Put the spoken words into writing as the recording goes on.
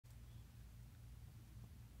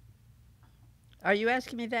Are you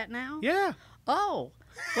asking me that now? Yeah. Oh,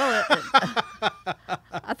 well,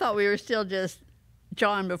 I thought we were still just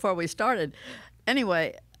jawing before we started.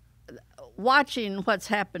 Anyway, watching what's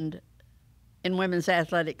happened in women's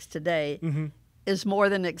athletics today is more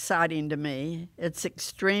than exciting to me. It's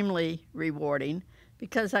extremely rewarding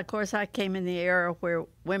because, of course, I came in the era where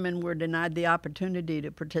women were denied the opportunity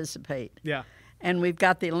to participate. Yeah. And we've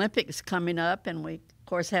got the Olympics coming up, and we, of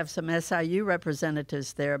course, have some SIU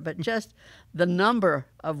representatives there. But just the number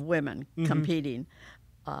of women competing,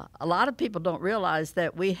 a lot of people don't realize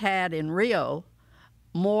that we had in Rio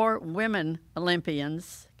more women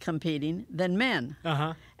Olympians competing than men.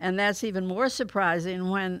 Uh-huh. And that's even more surprising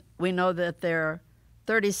when we know that there are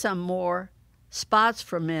 30-some more spots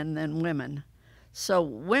for men than women. So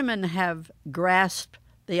women have grasped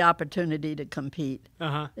the opportunity to compete.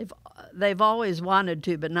 Uh-huh. They've always wanted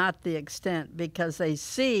to, but not the extent, because they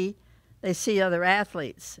see other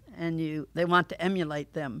athletes, and they want to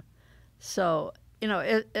emulate them. So,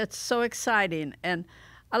 it's so exciting. And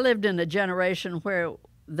I lived in a generation where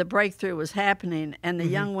the breakthrough was happening, and the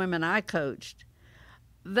young women I coached,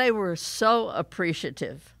 they were so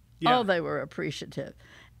appreciative. Yeah. Oh, they were appreciative.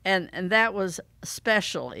 And that was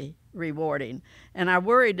especially rewarding. And I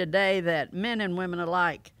worry today that men and women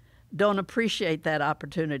alike don't appreciate that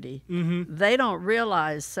opportunity. They don't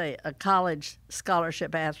realize, say, a college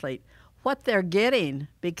scholarship athlete, what they're getting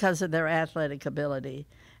because of their athletic ability.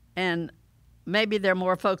 And maybe they're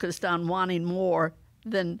more focused on wanting more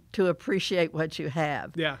than to appreciate what you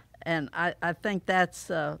have. Yeah. And I think that's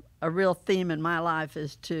a real theme in my life,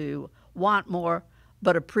 is to want more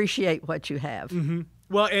but appreciate what you have.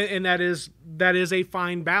 Well, and that is a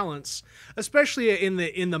fine balance, especially in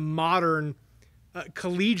the modern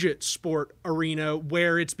collegiate sport arena,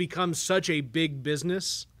 where it's become such a big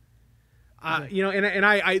business.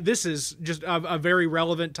 I this is just a very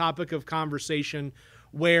relevant topic of conversation,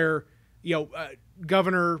 where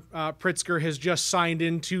Governor Pritzker has just signed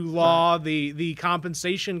into law the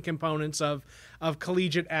compensation components of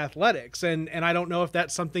collegiate athletics, and I don't know if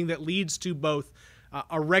that's something that leads to both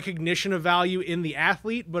a recognition of value in the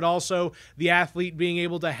athlete, but also the athlete being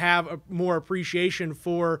able to have a more appreciation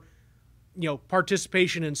for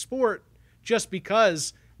participation in sport, just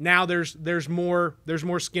because now there's more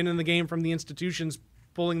skin in the game from the institutions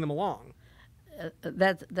pulling them along.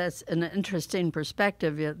 That's an interesting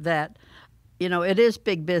perspective, that it is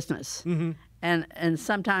big business, and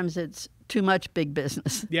sometimes it's too much big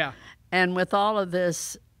business. Yeah. And with all of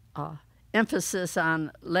this emphasis on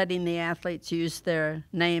letting the athletes use their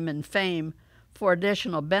name and fame for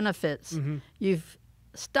additional benefits, you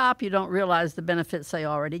don't realize the benefits they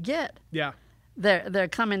already get. Yeah. They're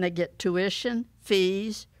coming to get tuition,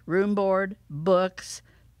 fees, room board, books,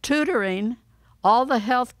 tutoring, all the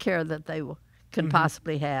health care that they can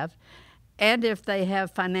possibly have. And if they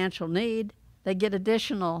have financial need, they get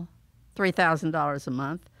additional $3,000 a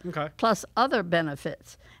month, plus other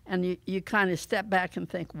benefits. And you kind of step back and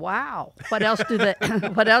think, wow, what else do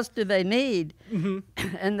they need?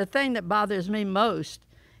 And the thing that bothers me most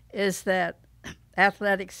is that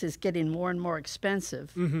athletics is getting more and more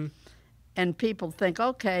expensive. And people think,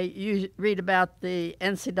 okay, you read about the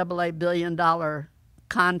NCAA $1 billion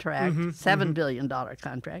contract, $7 billion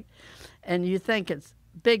contract, and you think it's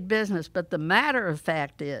big business. But the matter of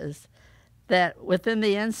fact is that within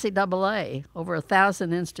the NCAA, over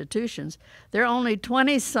 1,000 institutions, there are only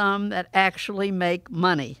 20-some that actually make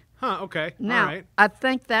money. Okay. Now, all right. I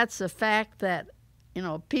think that's a fact that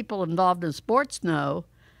people involved in sports know,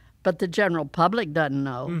 but the general public doesn't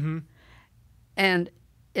know. And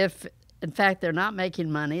if, in fact, they're not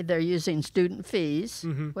making money, they're using student fees,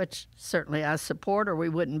 which certainly I support, or we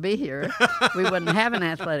wouldn't be here. We wouldn't have an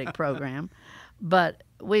athletic program. But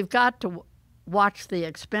we've got to watch the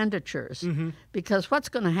expenditures, because what's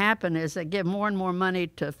going to happen is they give more and more money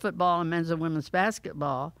to football and men's and women's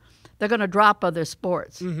basketball. They're going to drop other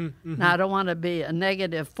sports. Now, I don't want to be a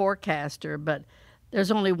negative forecaster, but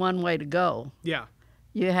there's only one way to go. Yeah.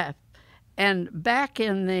 You have. And back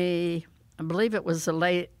in I believe it was the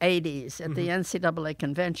late 80s at the NCAA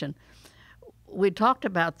convention, we talked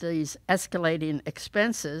about these escalating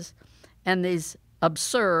expenses and these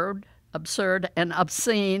absurd and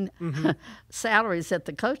obscene salaries that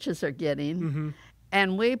the coaches are getting.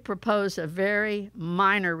 And we proposed a very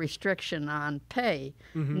minor restriction on pay.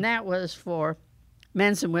 And that was for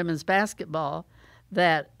men's and women's basketball,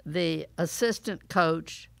 that the assistant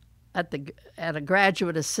coach at a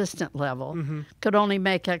graduate assistant level could only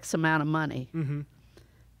make X amount of money.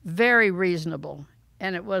 Very reasonable.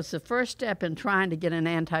 And it was the first step in trying to get an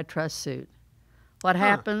antitrust suit. What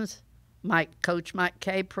happens? Coach Mike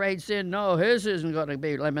Kay parades in, no, his isn't going to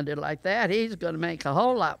be limited like that. He's going to make a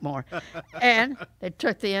whole lot more. And they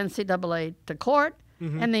took the NCAA to court,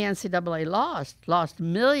 and the NCAA lost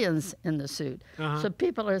millions in the suit. So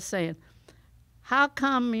people are saying, how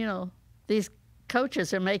come, these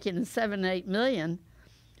coaches are making 7, 8 million?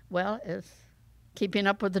 Well, it's keeping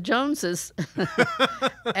up with the Joneses,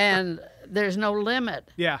 and there's no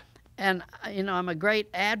limit. Yeah. And, I'm a great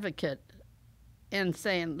advocate in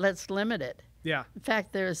saying, let's limit it. Yeah. In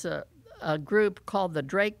fact, there's a group called the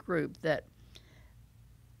Drake Group that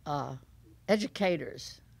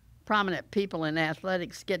educators, prominent people in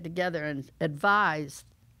athletics get together and advise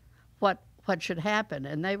what should happen.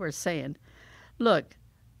 And they were saying, look,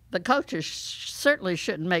 the coaches certainly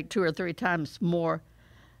shouldn't make 2 or 3 times more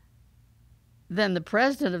than the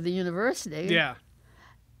president of the university. Yeah.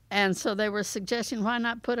 And so they were suggesting, why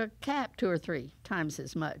not put a cap 2 or 3 times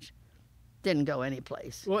as much? Didn't go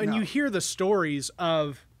anyplace. Well, and you hear the stories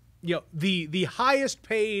of the highest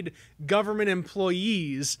paid government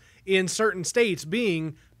employees in certain states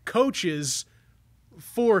being coaches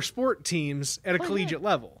for sport teams at a collegiate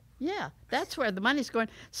level. Yeah, that's where the money's going.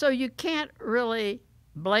 So you can't really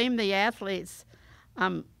blame the athletes.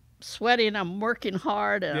 I'm sweating, I'm working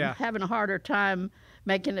hard, and I'm having a harder time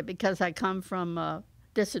making it because I come from a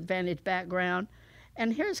disadvantaged background.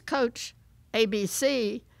 And here's Coach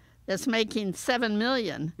ABC that's making $7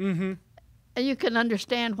 million. Mm-hmm. And you can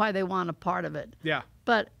understand why they want a part of it. Yeah.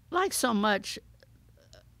 But like so much,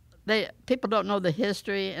 people don't know the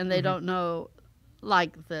history, and they don't know,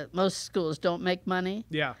 that most schools don't make money.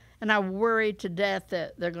 Yeah. And I worry to death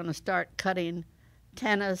that they're going to start cutting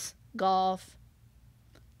tennis, golf,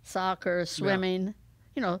 soccer, swimming.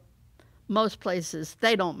 Most places,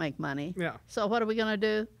 they don't make money. Yeah. So what are we going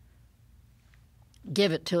to do?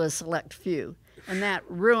 Give it to a select few. And that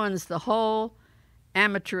ruins the whole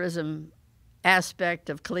amateurism aspect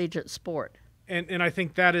of collegiate sport. And I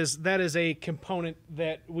think that is a component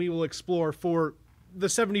that we will explore for the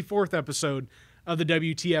 74th episode of the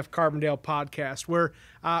WTF Carbondale podcast, where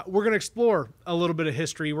we're going to explore a little bit of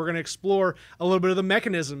history. We're going to explore a little bit of the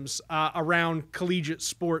mechanisms around collegiate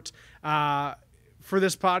sport for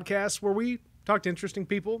this podcast, where we talk to interesting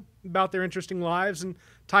people about their interesting lives and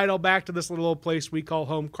tie it all back to this little old place we call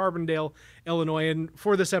home, Carbondale, Illinois. And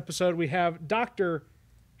for this episode, we have Dr.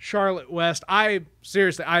 Charlotte West.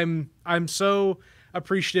 I'm so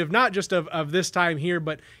appreciative, not just of this time here,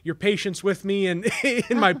 but your patience with me and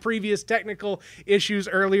in my previous technical issues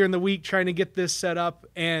earlier in the week trying to get this set up.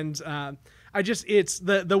 And it's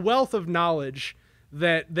the wealth of knowledge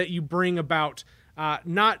that you bring about,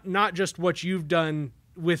 not just what you've done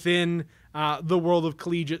within the world of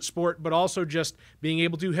collegiate sport, but also just being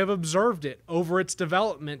able to have observed it over its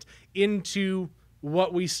development into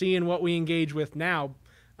what we see and what we engage with now.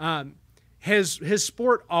 Has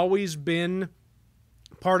sport always been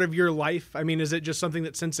part of your life? I mean, is it just something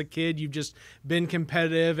that since a kid you've just been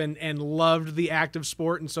competitive and loved the act of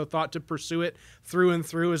sport and so thought to pursue it through and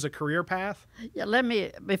through as a career path? Yeah, let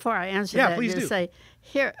me, before I answer that, please just do. say,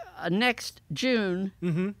 here, next June,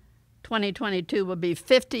 2022 will be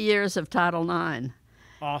 50 years of Title IX.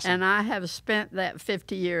 Awesome. And I have spent that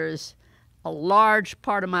 50 years, a large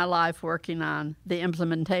part of my life, working on the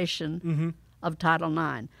implementation of Title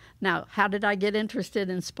IX. Now, how did I get interested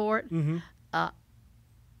in sport?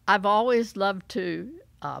 I've always loved to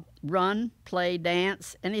run, play,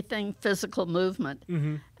 dance, anything physical movement.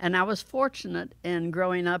 And I was fortunate in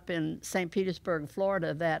growing up in St. Petersburg,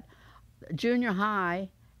 Florida, that junior high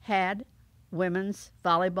had women's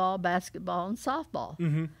volleyball, basketball, and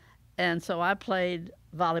softball. And so I played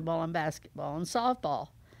volleyball and basketball and softball.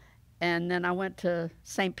 And then I went to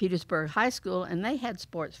St. Petersburg High School, and they had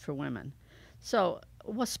sports for women. So,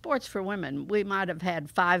 sports for women, we might have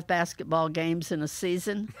had 5 basketball games in a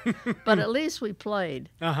season, but at least we played.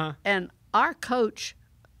 And our coach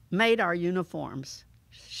made our uniforms.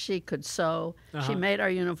 She could sew. She made our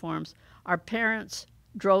uniforms. Our parents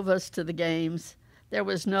drove us to the games. There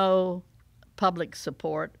was no public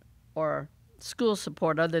support or school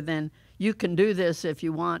support other than you can do this if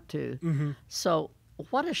you want to. So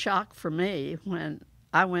what a shock for me when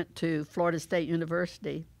I went to Florida State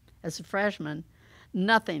University as a freshman.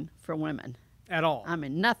 Nothing for women. At all. I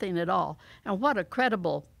mean, nothing at all. And what a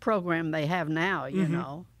credible program they have now, you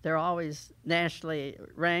know. They're always nationally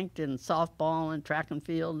ranked in softball and track and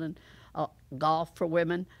field and golf for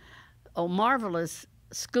women. A marvelous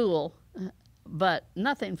school, but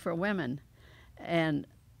nothing for women. And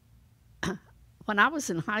when I was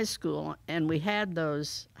in high school and we had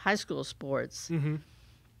those high school sports,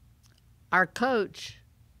 our coach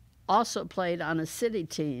also played on a city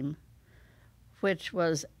team which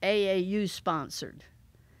was AAU sponsored.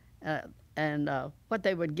 And what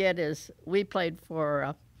they would get is we played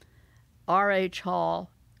for R.H.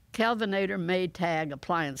 Hall, Kelvinator Maytag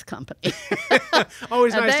Appliance Company.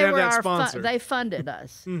 Always nice to have were that sponsor. They funded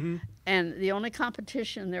us. And the only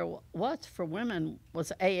competition there was for women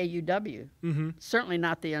was AAUW. Certainly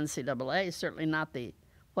not the NCAA, certainly not the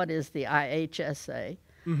IHSA.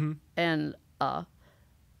 And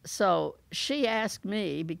so she asked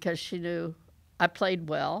me, because she knew I played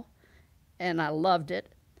well and I loved it,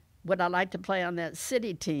 would I like to play on that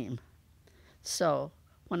city team? So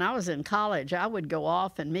when I was in college, I would go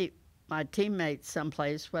off and meet my teammates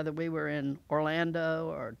someplace, whether we were in Orlando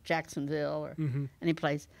or Jacksonville or any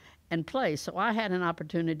place, and play. So I had an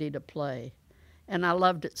opportunity to play. And I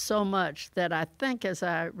loved it so much that I think, as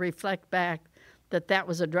I reflect back, that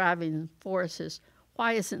was a driving force is,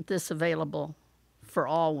 why isn't this available for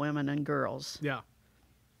all women and girls? Yeah.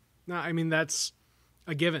 No, I mean, that's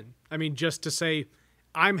a given. I mean, just to say,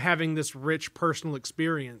 I'm having this rich personal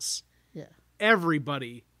experience. Yeah.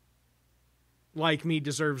 Everybody like me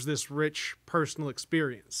deserves this rich personal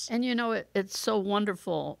experience. And you know, it's so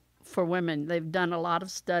wonderful for women. They've done a lot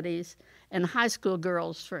of studies. And high school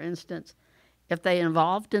girls, for instance, if they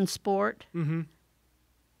involved in sport,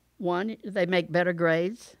 one, they make better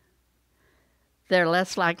grades. They're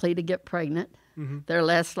less likely to get pregnant. They're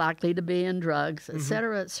less likely to be in drugs, et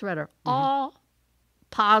cetera, et cetera. All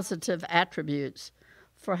positive attributes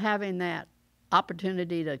for having that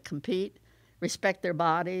opportunity to compete, respect their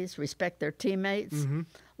bodies, respect their teammates. A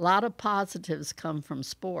lot of positives come from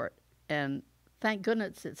sport. And thank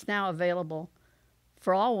goodness it's now available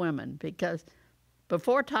for all women, because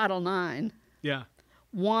before Title IX,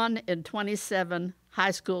 1 in 27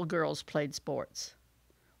 high school girls played sports.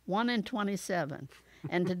 1 in 27.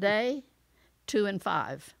 And today, 2 in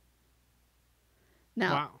 5.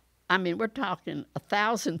 Now, wow. I mean, we're talking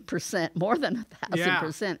 1,000%, more than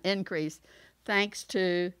 1,000% increase, thanks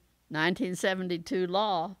to 1972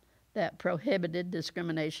 law that prohibited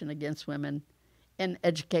discrimination against women in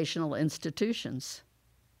educational institutions.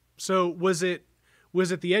 So was it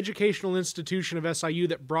the educational institution of SIU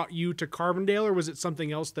that brought you to Carbondale, or was it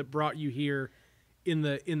something else that brought you here in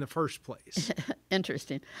the first place?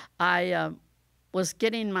 Interesting. I was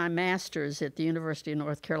getting my master's at the University of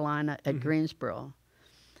North Carolina at Greensboro.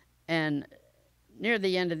 And near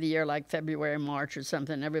the end of the year, like February, March or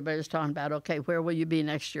something, everybody was talking about, okay, where will you be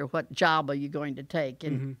next year? What job are you going to take?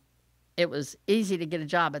 And it was easy to get a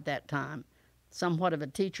job at that time, somewhat of a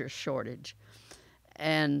teacher shortage.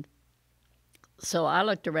 And so I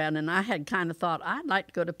looked around, and I had kind of thought, I'd like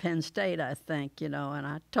to go to Penn State, I think, and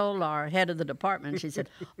I told our head of the department, she said,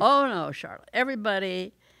 oh, no, Charlotte,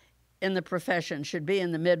 everybody in the profession should be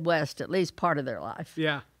in the Midwest at least part of their life.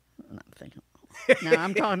 Yeah. And I'm thinking, now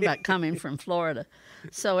I'm talking about coming from Florida.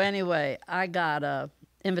 So anyway, I got an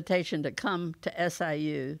invitation to come to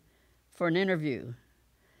SIU for an interview.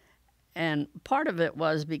 And part of it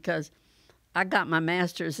was because I got my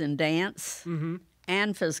master's in dance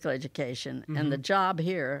and physical education. And the job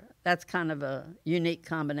here, that's kind of a unique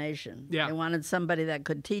combination. Yeah. They wanted somebody that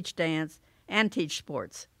could teach dance and teach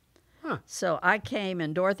sports. Huh. So I came,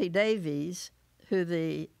 and Dorothy Davies, who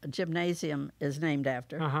the gymnasium is named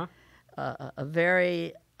after, a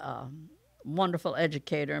very wonderful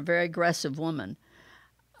educator, a very aggressive woman.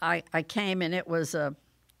 I came, and it was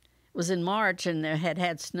in March, and there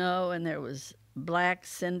had snow, and there was black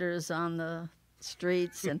cinders on the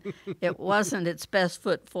streets, and it wasn't its best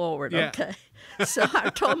foot forward. Yeah. Okay, so I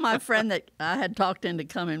told my friend that I had talked into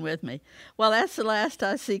coming with me. Well, that's the last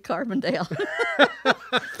I see Carbondale.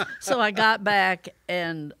 So I got back,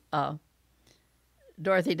 and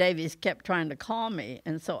Dorothy Davies kept trying to call me,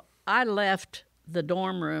 and so I left the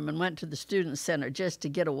dorm room and went to the student center just to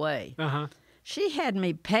get away. She had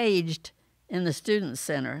me paged in the student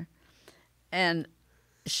center, and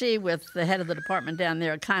she, with the head of the department down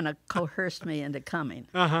there, kind of coerced me into coming.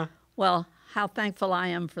 Well, how thankful I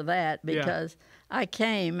am for that, because I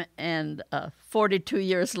came, and 42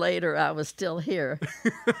 years later, I was still here.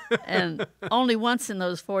 And only once in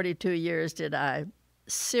those 42 years did I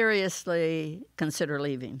seriously consider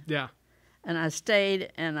leaving. Yeah. And I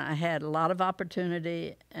stayed, and I had a lot of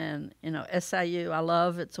opportunity. And, SIU, I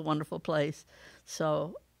love. It's a wonderful place.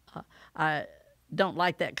 So I don't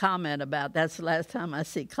like that comment about that's the last time I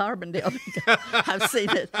see Carbondale. I've seen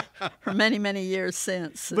it for many, many years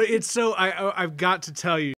since. But it's so, I've got to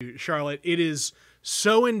tell you, Charlotte, it is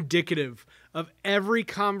so indicative of every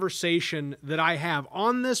conversation that I have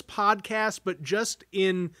on this podcast, but just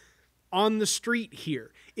on the street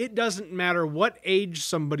here. it doesn't matter what age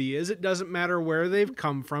somebody is. It doesn't matter where they've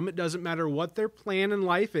come from. It doesn't matter what their plan in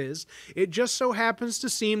life is. It just so happens to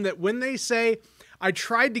seem that when they say, I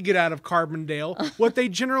tried to get out of Carbondale, what they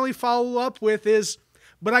generally follow up with is,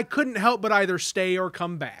 but I couldn't help but either stay or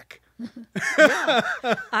come back. Yeah.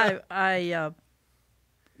 I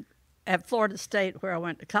at Florida State, where I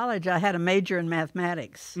went to college, I had a major in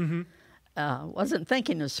mathematics. Wasn't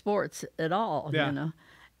thinking of sports at all, Yeah. you know.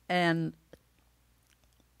 And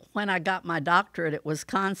when I got my doctorate at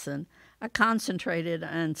Wisconsin, I concentrated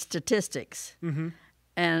on statistics,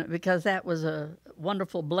 and because that was a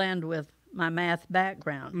wonderful blend with my math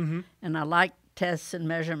background, and I liked tests and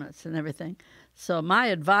measurements and everything. So my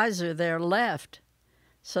advisor there left,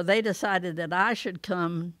 so they decided that I should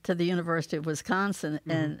come to the University of Wisconsin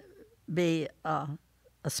and be a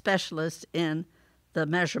specialist in the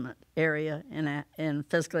measurement area in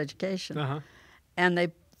physical education. And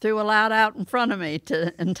they threw a lot out in front of me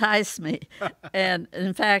to entice me. And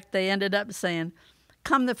in fact, they ended up saying,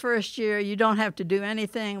 come the first year, you don't have to do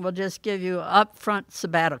anything. We'll just give you an upfront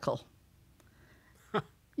sabbatical.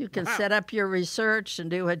 You can set up your research and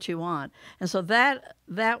do what you want. And so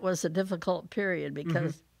that was a difficult period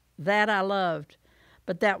because that I loved.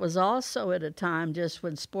 But that was also at a time just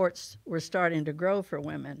when sports were starting to grow for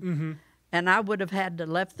women. And I would have had to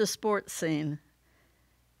left the sports scene.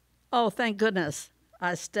 Oh, thank goodness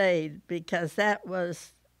I stayed, because that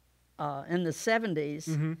was in the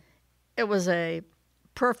 70s. It was a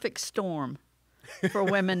perfect storm for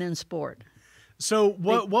women in sport. So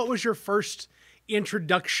what was your first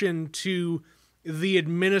introduction to the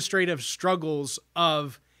administrative struggles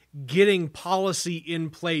of getting policy in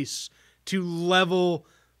place to level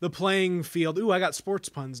the playing field? Ooh, I got sports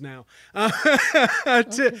puns now.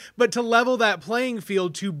 But to level that playing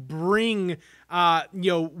field, to bring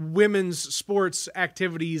women's sports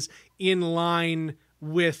activities in line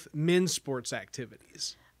with men's sports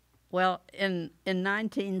activities. Well, in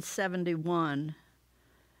 1971,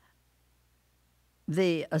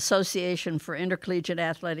 the Association for Intercollegiate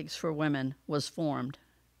Athletics for Women was formed.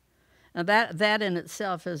 Now that in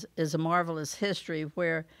itself is a marvelous history,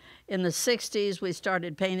 where in the 60s we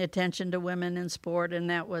started paying attention to women in sport, and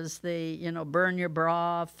that was the, burn your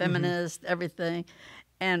bra, feminist, everything.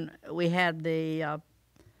 And we had the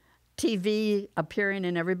TV appearing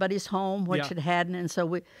in everybody's home, which it hadn't. And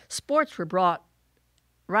so sports were brought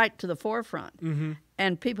right to the forefront.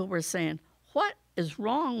 And people were saying, what is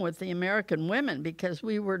wrong with the American women? Because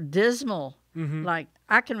we were dismal. Like,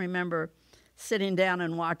 I can remember sitting down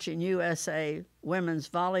and watching USA women's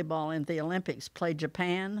volleyball in the Olympics play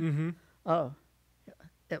Japan. Oh,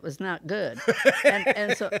 it was not good.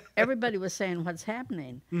 and so everybody was saying, what's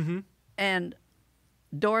happening? And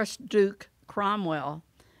Doris Duke Cromwell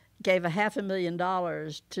gave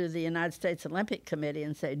 $500,000 to the United States Olympic Committee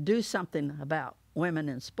and said, do something about women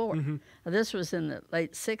in sport. Now, this was in the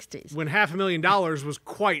late 60s. When $500,000 was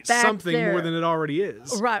quite Back something there, more than it already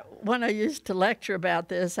is. Right. When I used to lecture about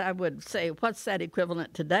this, I would say, what's that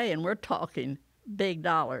equivalent today? And we're talking big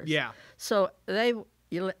dollars. Yeah. So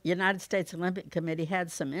United States Olympic Committee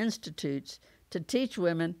had some institutes to teach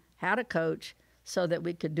women how to coach so that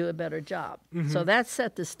we could do a better job. So that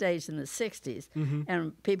set the stage in the 60s.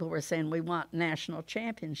 And people were saying, we want national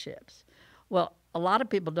championships. Well, a lot of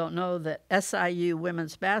people don't know that SIU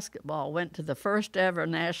women's basketball went to the first ever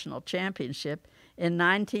national championship in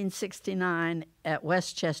 1969 at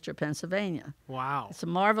Westchester, Pennsylvania. Wow. It's a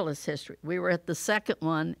marvelous history. We were at the second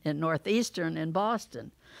one in Northeastern in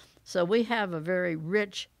Boston. So we have a very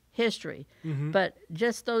rich history. But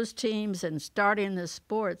just those teams and starting the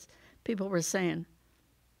sports, people were saying,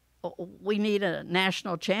 oh, we need a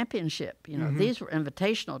national championship. These were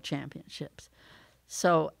invitational championships.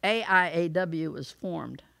 So AIAW was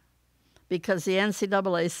formed because the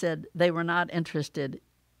NCAA said they were not interested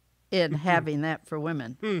in having that for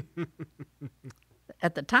women.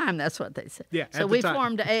 At the time, that's what they said. Yeah, so we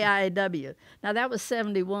formed AIAW. Now, that was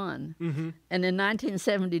 71. And in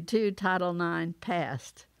 1972, Title IX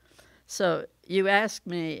passed. So you asked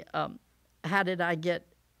me, how did I get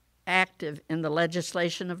active in the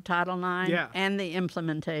legislation of Title IX and the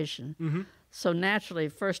implementation? So naturally,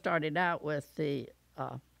 first started out with the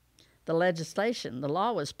legislation. The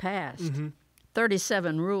law was passed.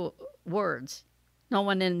 37 words. No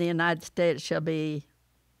one in the United States shall be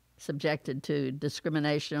subjected to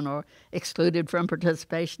discrimination or excluded from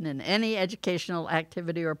participation in any educational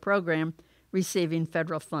activity or program receiving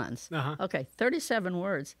federal funds. Okay, 37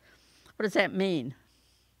 words. What does that mean?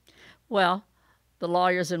 Well, the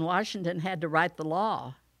lawyers in Washington had to write the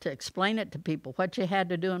law to explain it to people, what you had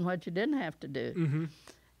to do and what you didn't have to do.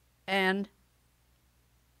 And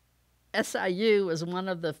SIU was one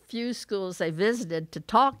of the few schools they visited to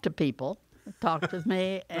talk to people, talked with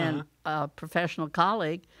me and a professional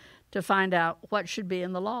colleague to find out what should be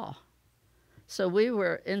in the law. So we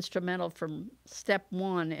were instrumental from step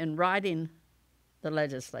one in writing the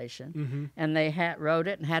legislation, and they wrote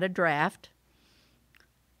it and had a draft.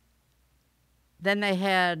 Then they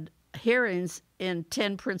had hearings in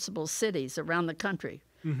 10 principal cities around the country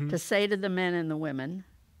to say to the men and the women,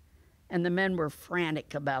 and the men were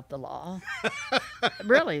frantic about the law.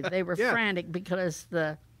 Really, they were frantic because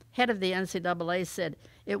the head of the NCAA said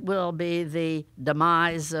it will be the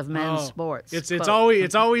demise of men's sports. It's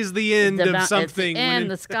always the end of something.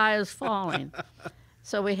 And the sky is falling.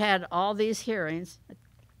 So we had all these hearings.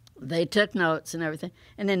 They took notes and everything.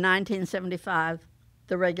 And in 1975,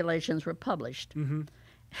 the regulations were published.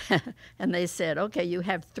 And they said, okay, you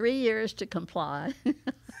have 3 years to comply.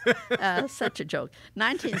 Such a joke.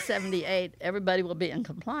 1978, everybody will be in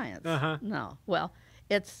compliance. No. Well,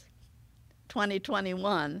 it's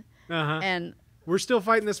 2021, and we're still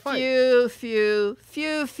fighting this fight. Few,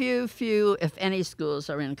 if any, schools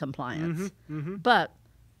are in compliance. But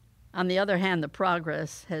on the other hand, the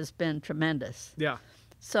progress has been tremendous. Yeah.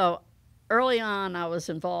 So early on, I was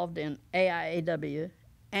involved in AIAW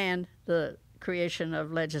and the creation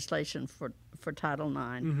of legislation for Title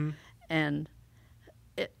IX. And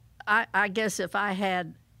I guess if I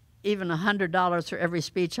had even $100 for every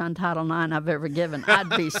speech on Title IX I've ever given, I'd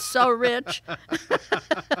be so rich.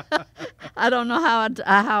 I don't know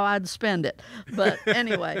how I'd spend it, but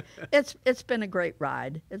anyway, it's been a great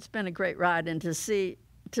ride. It's been a great ride, and to see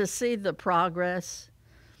the progress.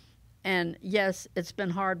 And yes, it's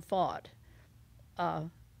been hard fought.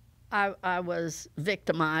 I was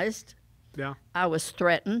victimized. Yeah. I was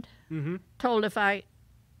threatened.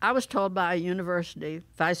 I was told by a university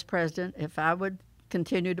vice president if I would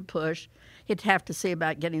continue to push, he'd have to see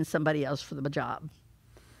about getting somebody else for the job.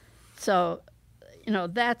 So,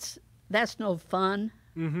 that's no fun.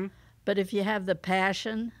 But if you have the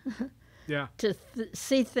passion to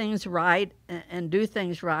see things right and do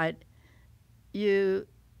things right, you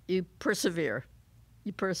persevere.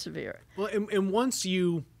 You persevere. Well, and once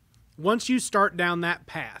you start down that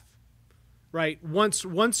path, right?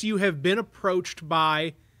 Once you have been approached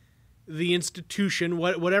by the institution,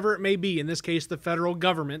 whatever it may be, in this case, the federal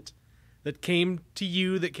government, that came to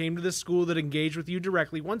you, that came to the school, that engaged with you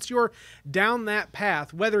directly, once you're down that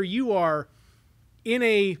path, whether you are in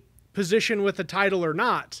a position with a title or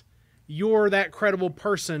not, you're that credible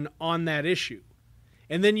person on that issue.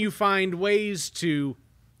 And then you find ways to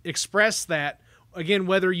express that, again,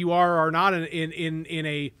 whether you are or not in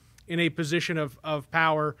a position of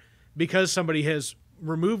power, because somebody has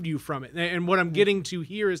removed you from it. And what I'm getting to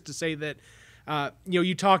here is to say that,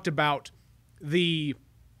 you talked about the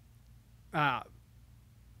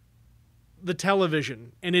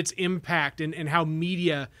television and its impact and how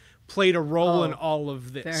media played a role in all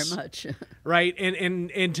of this. Very much. Right?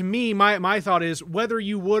 And to me, my thought is, whether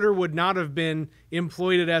you would or would not have been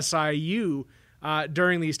employed at SIU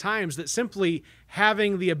during these times, that simply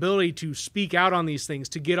having the ability to speak out on these things,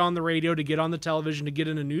 to get on the radio, to get on the television, to get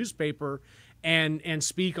in a newspaper and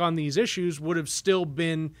speak on these issues would have still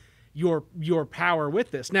been your power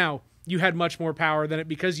with this. Now, you had much more power than it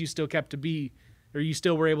because you still you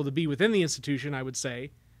still were able to be within the institution, I would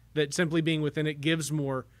say, that simply being within it gives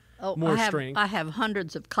more strength. I have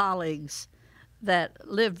hundreds of colleagues that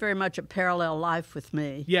live very much a parallel life with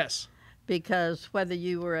me. Yes. Because whether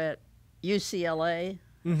you were at UCLA,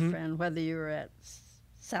 and whether you were at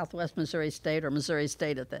Southwest Missouri State or Missouri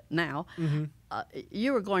State at that now,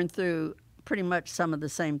 you were going through pretty much some of the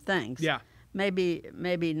same things. Yeah.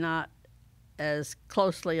 Maybe not as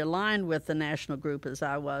closely aligned with the national group as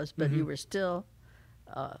I was, but you were still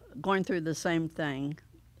going through the same thing,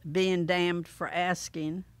 being damned for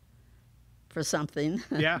asking for something.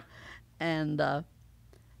 Yeah. And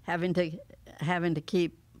having to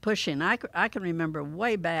keep pushing. I can remember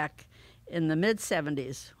way back in the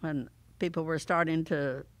mid-'70s when people were starting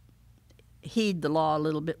to heed the law a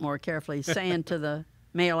little bit more carefully, saying to the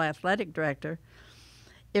male athletic director,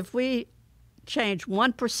 if we change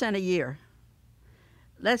 1% a year,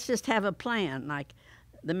 let's just have a plan. Like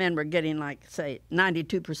the men were getting, like, say,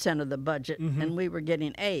 92% of the budget, and we were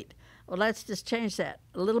getting 8%. Well, let's just change that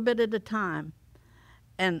a little bit at a time.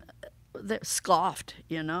 And they scoffed,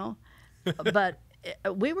 but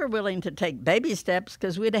we were willing to take baby steps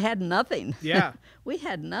because we'd have had nothing. Yeah. We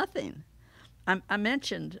had nothing. I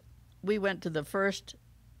mentioned we went to the first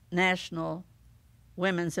national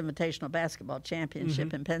women's invitational basketball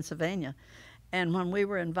championship in Pennsylvania. And when we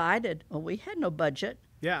were invited, we had no budget.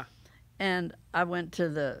 Yeah. And I went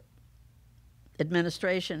to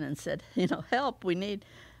administration and said, help, we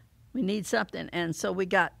need something. And so we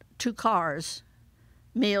got 2 cars,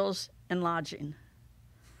 meals and lodging.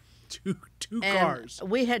 Two And cars.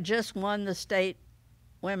 we had just won the state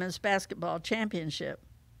women's basketball championship.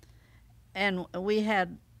 And we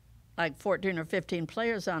had like 14 or 15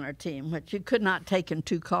 players on our team, which you could not take in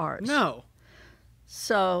 2 cars. No.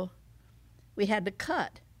 So we had to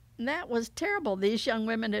cut. And that was terrible. These young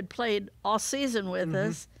women had played all season with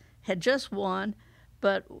us, had just won,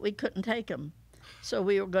 but we couldn't take them. So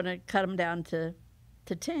we were going to cut them down to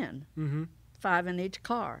 10, 5 in each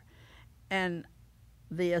car. And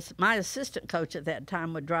my assistant coach at that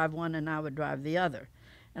time would drive one and I would drive the other.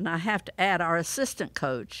 And I have to add, our assistant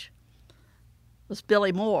coach was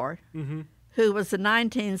Billy Moore, who was the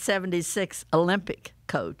 1976 Olympic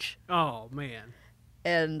coach. Oh, man.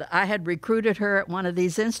 And I had recruited her at one of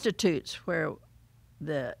these institutes where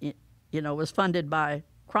was funded by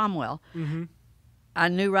Cromwell. I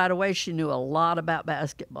knew right away she knew a lot about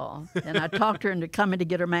basketball. And I talked her into coming to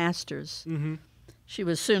get her master's. She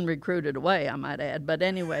was soon recruited away, I might add. But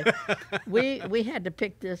anyway, we had to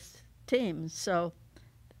pick this team. So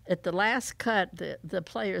at the last cut, the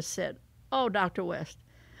players said, "Oh, Dr. West,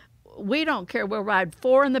 we don't care. We'll ride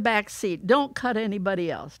 4 in the back seat. Don't cut anybody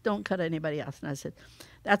else. Don't cut anybody else." And I said,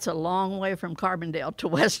 "That's a long way from Carbondale to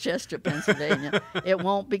Westchester, Pennsylvania. It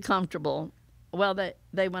won't be comfortable." Well,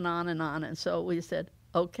 they went on, and so we said,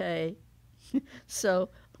 okay. So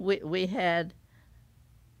we had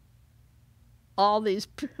all these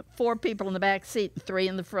 4 people in the back seat and 3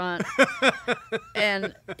 in the front.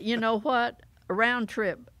 And you know what? A round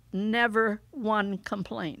trip, never one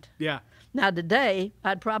complaint. Yeah. Now, today,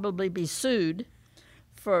 I'd probably be sued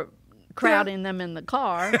for crowding them in the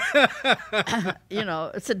car.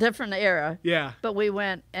 It's a different era. Yeah. But we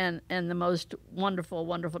went and the most wonderful,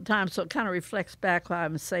 wonderful time. So it kind of reflects back what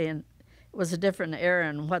I'm saying. It was a different era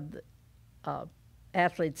and what the,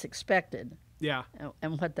 athletes expected. Yeah.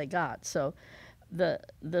 And what they got. So the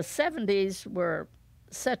 70s were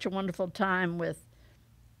such a wonderful time with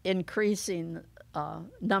increasing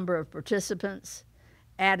number of participants,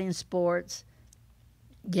 adding sports,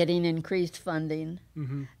 getting increased funding.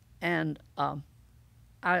 And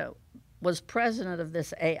I was president of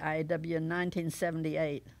this AIW in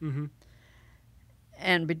 1978.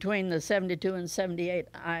 And between the 72 and 78,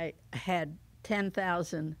 I had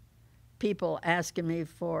 10,000 people asking me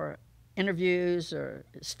for interviews, or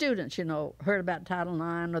students, heard about Title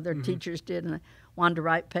IX, or their teachers did, and wanted to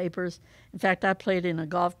write papers. In fact, I played in a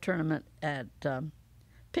golf tournament at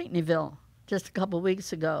Pinckneyville just a couple of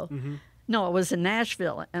weeks ago. No, it was in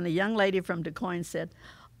Nashville, and a young lady from Du Quoin said,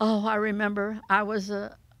 "Oh, I remember I was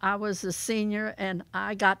a senior, and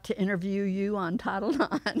I got to interview you on Title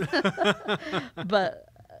IX." But,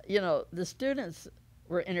 the students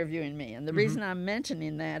were interviewing me. And the reason I'm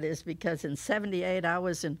mentioning that is because in 78, I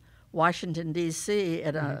was in Washington, D.C.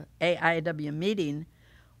 at a AIW meeting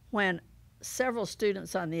when several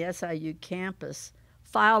students on the SIU campus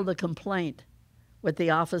filed a complaint with the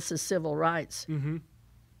Office of Civil Rights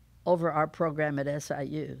over our program at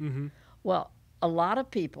SIU. Well, a lot of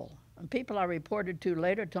people I reported to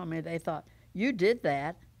later told me they thought, "You did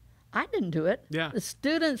that." I didn't do it. Yeah. The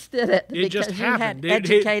students did it because just you happened. had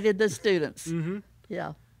educated the students.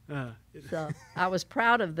 Yeah. So I was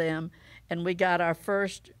proud of them, and we got our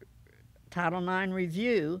first Title IX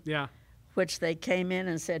review, which they came in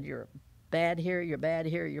and said, "You're bad here, you're bad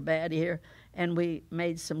here, you're bad here," and we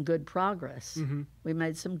made some good progress. We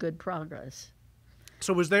made some good progress.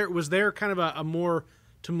 So was there kind of a more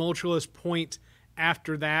tumultuous point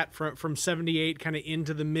after that from 78 kind of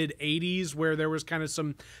into the mid 80s where there was kind of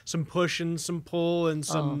some push and some pull and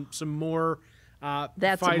some more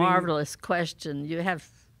That's fighting? a marvelous question. You have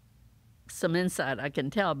some insight, I can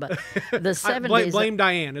tell, but the 70s... blame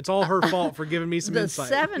Diane. It's all her fault for giving me some insight.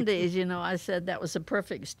 The 70s, I said that was a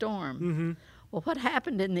perfect storm. Well, what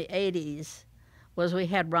happened in the 80s was we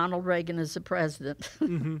had Ronald Reagan as the president,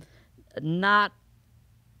 not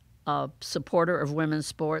a supporter of women's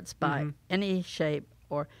sports by any shape,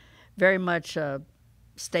 or very much a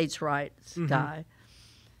states' rights guy.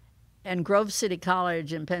 And Grove City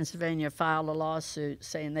College in Pennsylvania filed a lawsuit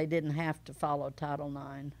saying they didn't have to follow Title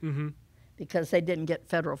IX because they didn't get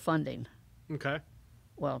federal funding. Okay.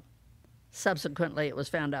 Well, subsequently it was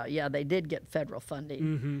found out, yeah, they did get federal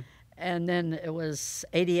funding. And then it was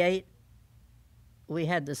 88, we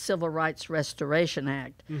had the Civil Rights Restoration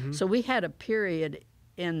Act. So we had a period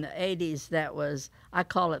in the 80s that was, I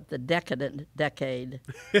call it the decadent decade.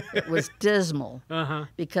 It was dismal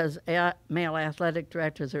because male athletic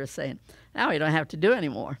directors are saying, now we don't have to do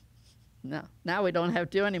anymore. No, now we don't have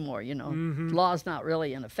to do anymore, Law's not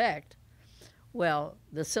really in effect. Well,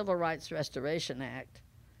 the Civil Rights Restoration Act,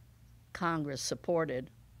 Congress supported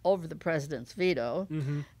over the president's veto,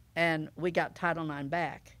 and we got Title IX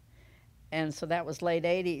back. And so that was late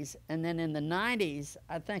 80s. And then in the 90s,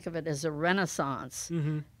 I think of it as a renaissance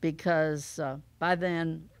because by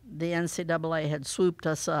then the NCAA had swooped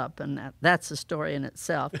us up, and that's a story in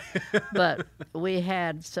itself. But we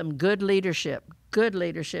had some good leadership in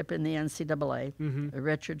the NCAA,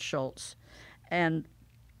 Richard Schultz. And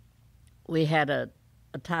we had a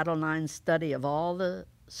Title IX study of all the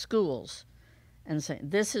schools and saying,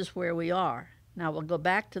 this is where we are. Now, we'll go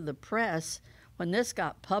back to the press. When this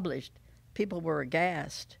got published, people were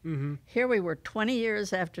aghast. Here we were 20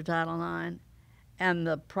 years after Title IX, and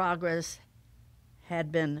the progress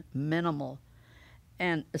had been minimal.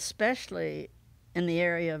 And especially in the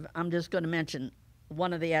area of, I'm just going to mention,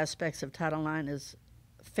 one of the aspects of Title IX is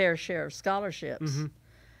fair share of scholarships.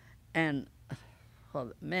 And well,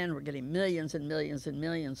 the men were getting millions and millions and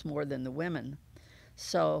millions more than the women.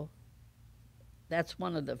 So that's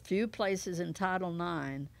one of the few places in Title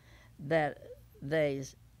IX that they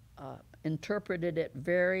interpreted it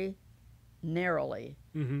very narrowly.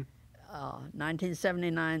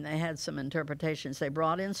 1979, they had some interpretations. They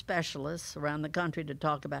brought in specialists around the country to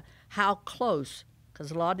talk about how close, because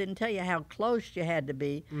the law didn't tell you how close you had to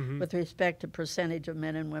be with respect to percentage of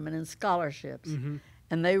men and women in scholarships.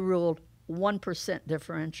 And they ruled 1%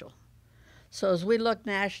 differential. So as we look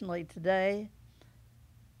nationally today,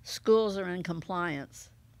 schools are in compliance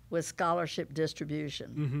with scholarship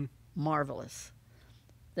distribution. Marvelous.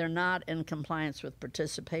 They're not in compliance with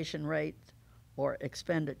participation rate or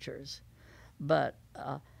expenditures. But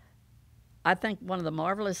I think one of the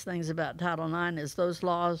marvelous things about Title IX is those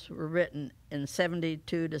laws were written in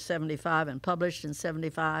 72 to 75 and published in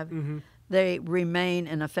 75. They remain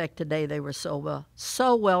in effect today. They were so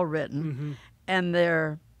well written, and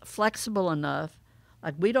they're flexible enough.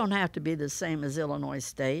 Like, we don't have to be the same as Illinois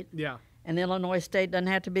State. And Illinois State doesn't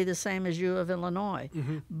have to be the same as U of Illinois.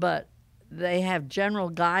 But they have general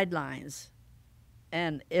guidelines.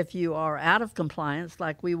 And if you are out of compliance,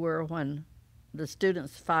 like we were when the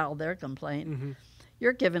students filed their complaint,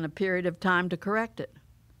 you're given a period of time to correct it.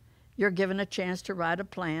 You're given a chance to write a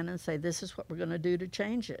plan and say, this is what we're going to do to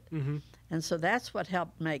change it. And so that's what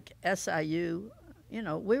helped make SIU, you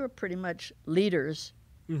know, we were pretty much leaders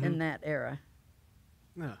in that era.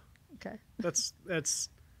 Yeah. Okay. That's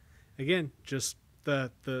again, just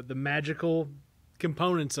the magical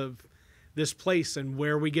components of this place and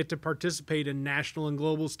where we get to participate in national and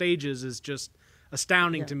global stages is just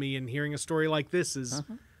astounding to me. And hearing a story like this is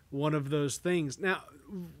one of those things. Now,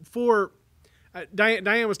 for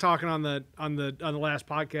Diane was talking on the last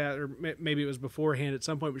podcast, or maybe it was beforehand at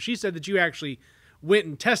some point, but she said that you actually went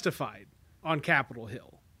and testified on Capitol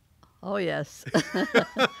Hill. Oh, yes.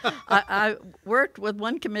 I worked with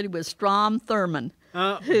one committee with Strom Thurmond,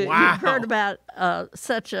 who wow. you heard about,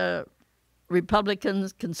 such a Republican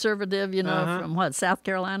conservative, you know, from South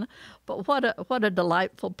Carolina. But what a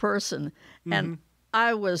delightful person. And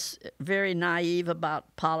I was very naive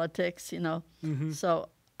about politics, you know. So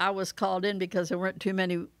I was called in because there weren't too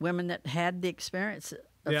many women that had the experience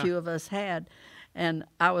a few of us had. And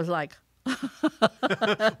I was like,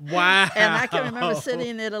 wow. And I can remember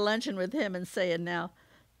sitting at a luncheon with him and saying, now,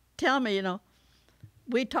 tell me, you know,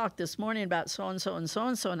 we talked this morning about so-and-so and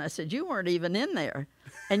so-and-so, and I said, you weren't even in there,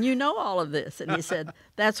 and you know all of this. And he said,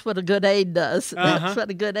 that's what a good aide does. That's what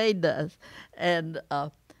a good aide does. And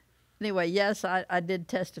anyway, yes, I did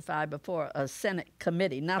testify before a Senate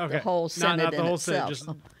committee, not the whole Senate not the in whole itself.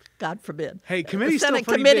 Senate, just... God forbid. Hey, committee's the Senate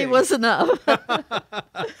still pretty committee big. was enough.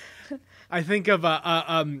 I think of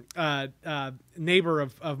a neighbor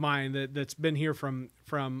of mine that's been here from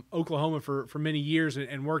Oklahoma for many years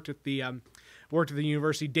and worked at the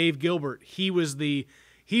university. Dave Gilbert. He was the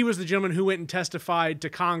gentleman who went and testified to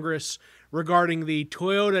Congress regarding the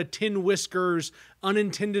Toyota Tin Whiskers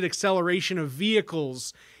unintended acceleration of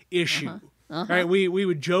vehicles issue. Right? We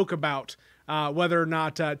would joke about whether or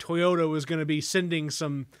not Toyota was going to be sending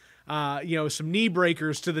some knee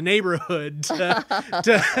breakers to the neighborhood to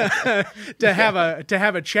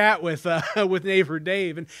have a chat with neighbor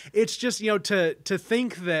Dave. And it's just, to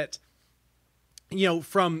think that,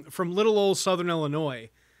 from little old Southern Illinois,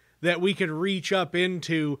 that we could reach up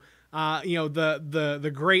into,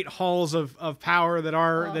 the great halls of power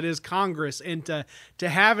that is Congress, and to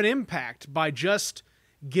have an impact by just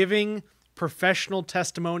giving professional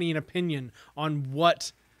testimony and opinion on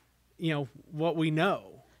what we know.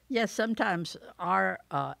 Yes, sometimes our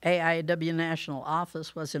AIAW national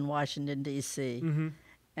office was in Washington, D.C.,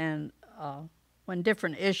 and when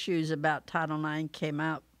different issues about Title IX came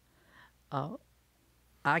out,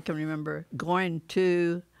 I can remember going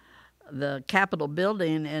to the Capitol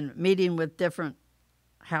building and meeting with different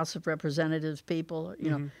House of Representatives people, you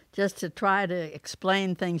know, just to try to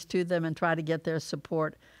explain things to them and try to get their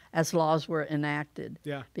support as laws were enacted.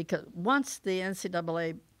 Yeah. Because once the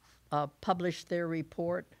NCAA published their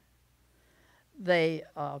report, they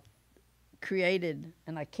created,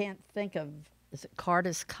 and I can't think of, is it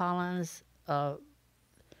Cardis Collins,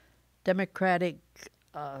 Democratic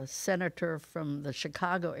senator from the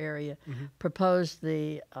Chicago area, proposed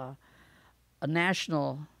a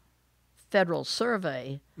national federal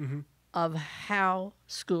survey of how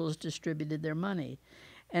schools distributed their money.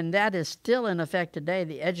 And that is still in effect today.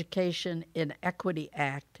 The Education Inequity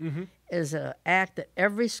Act is an act that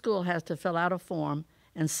every school has to fill out a form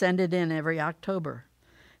and send it in every October.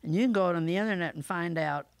 And you can go on the internet and find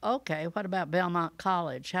out, okay, what about Belmont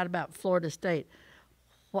College? How about Florida State?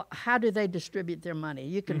 How do they distribute their money?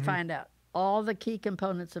 You can find out all the key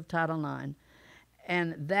components of Title IX.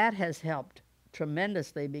 And that has helped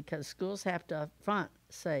tremendously because schools have to up front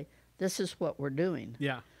say, this is what we're doing.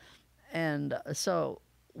 Yeah. And so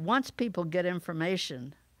once people get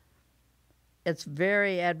information, it's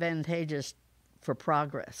very advantageous for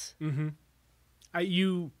progress.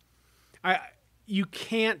 You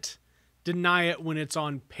can't deny it when it's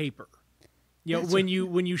on paper. You know, when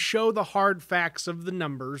you show the hard facts of the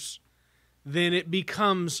numbers, then it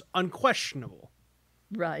becomes unquestionable.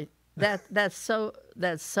 Right. That's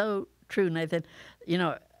so true, Nathan. You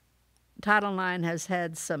know, Title IX has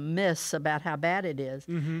had some myths about how bad it is,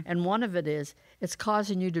 and one of it is it's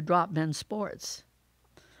causing you to drop men's sports.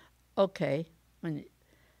 Okay,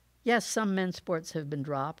 yes, some men's sports have been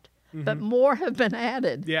dropped, but more have been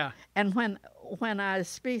added. Yeah. And when I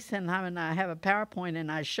speak and I have a PowerPoint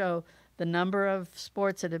and I show the number of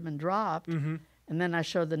sports that have been dropped, and then I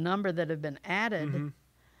show the number that have been added,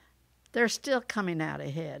 they're still coming out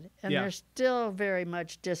ahead, and they're still very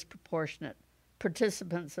much disproportionate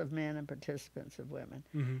participants of men and participants of women.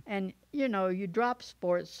 And, you know, you drop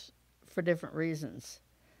sports for different reasons.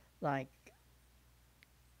 Like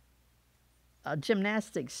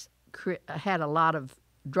gymnastics had a lot of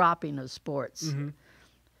dropping of sports.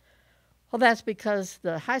 Well, that's because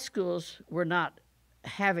the high schools were not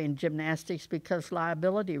having gymnastics because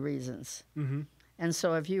liability reasons. And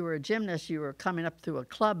so if you were a gymnast, you were coming up through a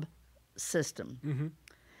club system.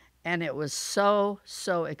 And it was so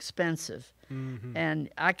expensive. And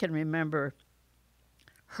I can remember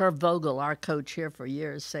Herb Vogel, our coach here for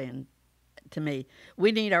years, saying to me,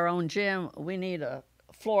 we need our own gym. We need a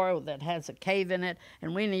floor that has a cave in it,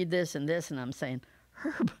 and we need this and this. And I'm saying,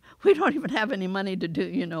 Herb, we don't even have any money to do,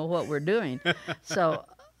 you know, what we're doing. So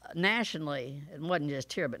nationally, it wasn't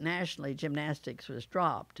just here, but nationally, gymnastics was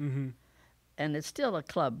dropped. And it's still a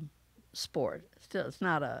club sport. It's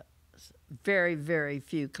not a very, very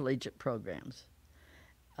few collegiate programs.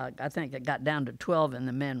 I think it got down to 12 in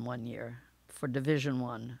the men one year for Division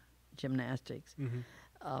I gymnastics.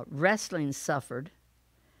 Wrestling suffered,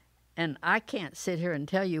 and I can't sit here and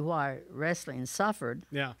tell you why wrestling suffered.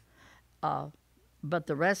 Yeah. But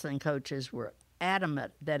the wrestling coaches were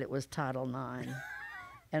adamant that it was Title IX.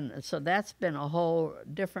 And so that's been a whole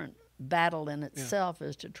different battle in itself,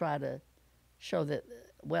 is to try to show that,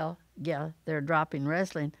 well, yeah, they're dropping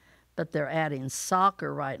wrestling, but they're adding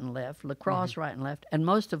soccer right and left, lacrosse right and left, and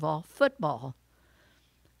most of all, football.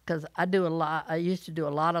 Because I used to do a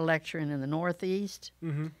lot of lecturing in the Northeast,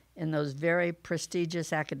 in those very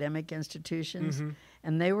prestigious academic institutions,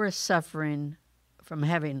 and they were suffering from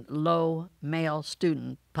having low male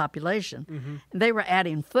student population. And they were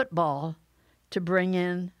adding football to bring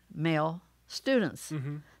in male students.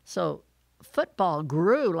 So football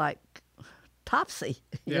grew like topsy,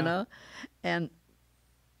 you know, and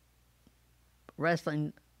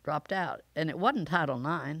wrestling dropped out. And it wasn't Title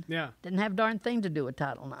IX. Yeah. Didn't have a darn thing to do with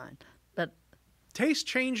Title IX. But tastes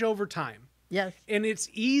change over time. yes, And it's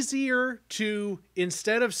easier to,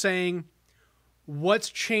 instead of saying, what's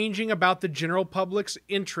changing about the general public's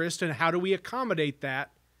interest and how do we accommodate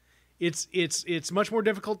that, it's much more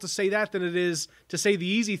difficult to say that than it is to say the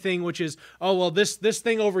easy thing, which is, oh, well, this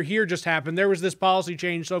thing over here just happened. There was this policy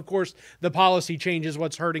change, so of course the policy change is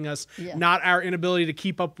what's hurting us, not our inability to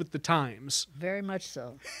keep up with the times. very much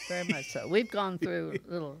so. Very much so. We've gone through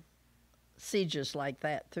little sieges like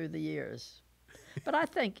that through the years. But I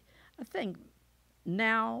think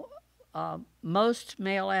now most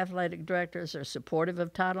male athletic directors are supportive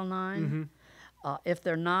of Title IX. If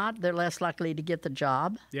they're not, they're less likely to get the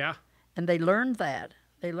job. Yeah. And they learned that.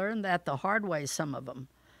 They learned that the hard way, some of them,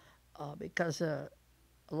 because a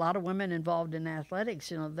lot of women involved in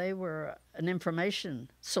athletics, you know, they were an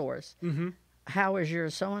information source. How is your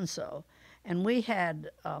so-and-so? And we had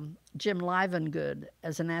Jim Livengood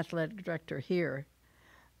as an athletic director here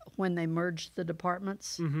when they merged the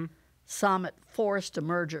departments. Mm-hmm. Summit forced a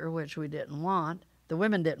merger, which we didn't want. The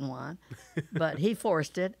women didn't want, but he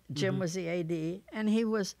forced it. Jim was the AD, and he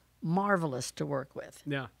was marvelous to work with.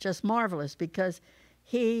 Yeah. Just marvelous, because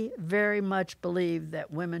he very much believed that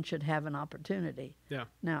women should have an opportunity. Yeah.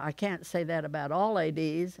 Now, I can't say that about all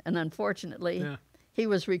ADs, and unfortunately, Yeah. he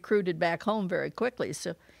was recruited back home very quickly,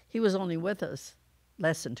 so he was only with us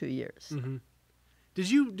less than 2 years. Mm-hmm.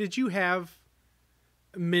 Did you have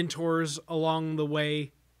mentors along the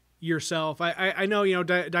way yourself? I know,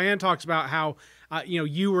 Diane talks about how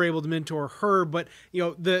you were able to mentor her, but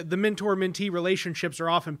the mentor-mentee relationships are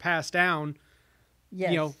often passed down,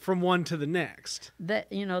 Yes. from one to the next. That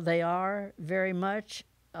they are very much,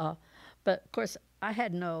 but of course I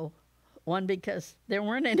had no one, because there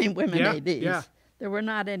weren't any women ADs. Yeah. There were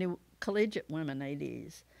not any collegiate women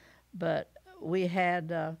ADs, but we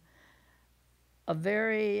had a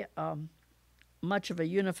very much of a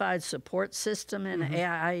unified support system in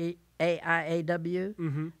AIAW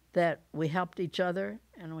Mm-hmm. that we helped each other,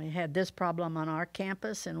 and we had this problem on our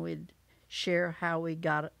campus, and we'd share how we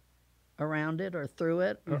got around it or through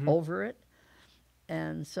it or over it.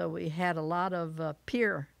 And so we had a lot of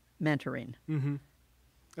peer mentoring. Mm-hmm.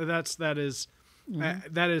 That is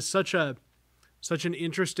such an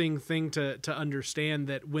interesting thing to understand,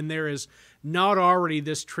 that when there is not already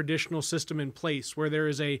this traditional system in place, where there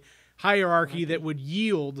is a hierarchy that would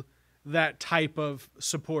yield that type of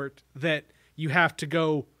support, that you have to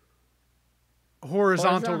go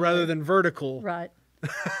horizontal rather than vertical, Right.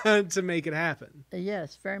 to make it happen.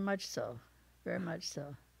 Yes, very much so. Very much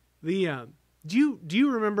so. The do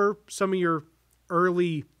you remember some of your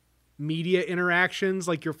early media interactions,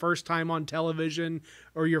 like your first time on television,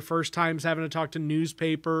 or your first times having to talk to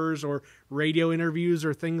newspapers or radio interviews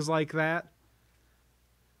or things like that?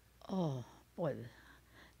 Oh, boy.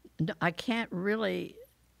 No, I can't really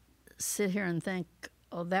sit here and think,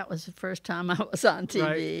 oh, that was the first time I was on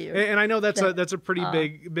TV. Right. And I know that's a pretty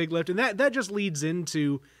big lift, and that just leads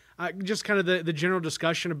into just kind of the general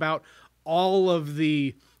discussion about all of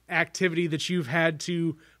the activity that you've had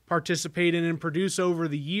to participate in and produce over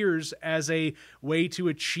the years as a way to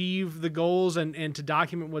achieve the goals and to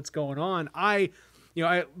document what's going on.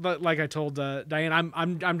 But like I told Diane,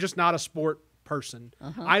 I'm just not a sport person.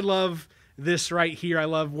 I love this right here. I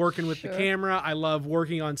love working with the camera. I love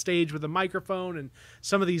working on stage with a microphone and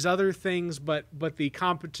some of these other things, but the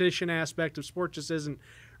competition aspect of sport just isn't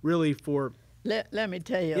really for. Let me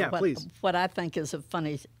tell you what I think is a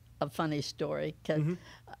funny story, because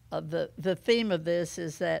the theme of this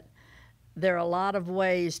is that there are a lot of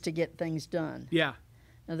ways to get things done. Yeah.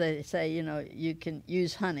 And they say, you can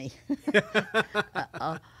use honey.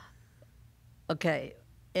 Okay.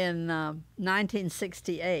 In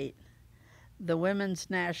 1968, the Women's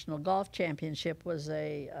National Golf Championship was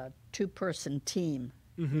a two-person team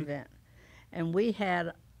event. And we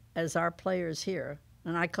had, as our players here,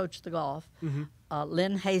 and I coached the golf,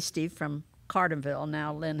 Lynn Hasty from Carterville,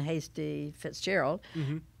 now Lynn Hasty Fitzgerald,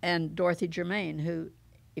 and Dorothy Germain, who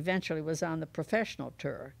eventually was on the professional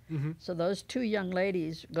tour. So those two young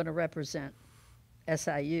ladies are going to represent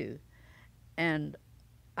SIU. And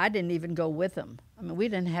I didn't even go with them. I mean, we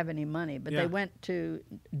didn't have any money, but they went to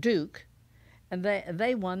Duke, and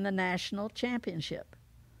they won the national championship.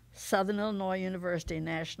 Southern Illinois University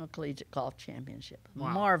National Collegiate Golf Championship. Wow.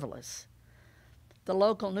 Marvelous. The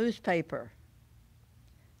local newspaper.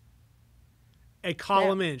 A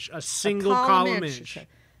column inch, a single column inch.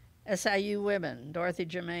 SIU women, Dorothy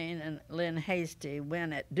Germain and Lynn Hasty,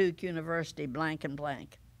 win at Duke University, blank and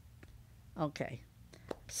blank. Okay.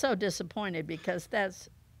 So disappointed, because that's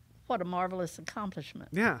what a marvelous accomplishment.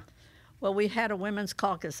 Yeah. Well, we had a women's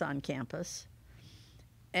caucus on campus,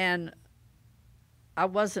 and I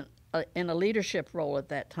wasn't in a leadership role at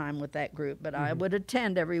that time with that group, but I would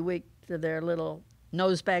attend every week to their little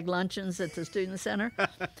nosebag luncheons at the student center,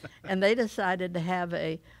 and they decided to have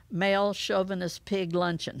a male chauvinist pig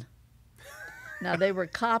luncheon. Now, they were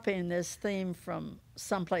copying this theme from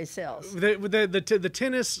someplace else. The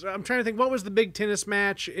tennis, I'm trying to think, what was the big tennis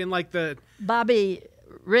match in like the... Bobby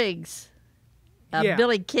Riggs,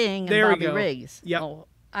 Billy King and Bobby Riggs. Yep. Oh,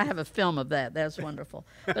 I have a film of that. That's wonderful.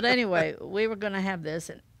 But anyway, we were going to have this,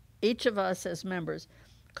 and each of us as members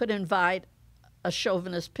could invite a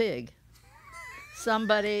chauvinist pig,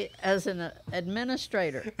 somebody as an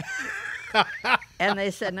administrator. And they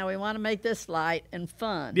said, now we want to make this light and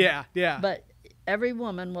fun. Yeah, yeah. But every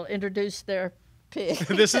woman will introduce their pig.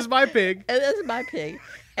 This is my pig. This is my pig.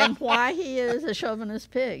 And why he is a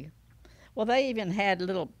chauvinist pig. Well, they even had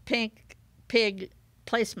little pink pig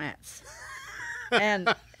placemats.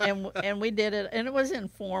 and we did it, and it was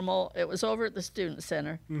informal. It was over at the student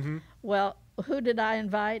center. Mm-hmm. Well, who did I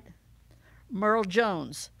invite? Merle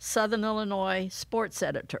Jones, Southern Illinois sports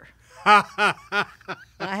editor. And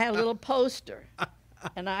I had a little poster,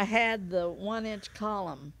 and I had the 1-inch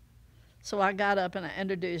column. So I got up and I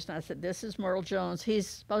introduced, and I said, "This is Merle Jones. He's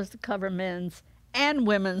supposed to cover men's and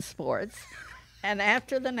women's sports. And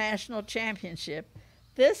after the national championship,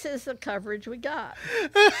 this is the coverage we got."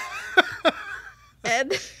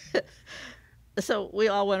 And so we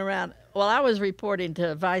all went around. Well, I was reporting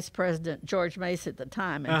to Vice President George Mace at the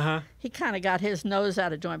time, and he kind of got his nose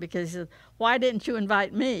out of joint because he said, "Why didn't you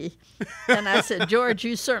invite me?" And I said, "George,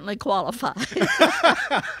 you certainly qualify."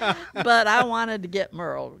 But I wanted to get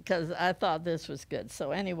Merle because I thought this was good.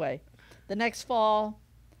 So anyway, the next fall,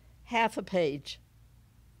 half a page,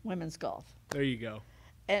 women's golf. There you go.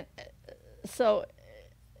 And so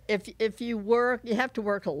if you work, you have to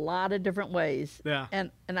work a lot of different ways. Yeah.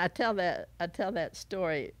 And I tell that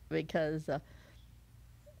story because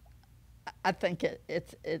I think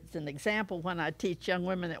it's an example when I teach young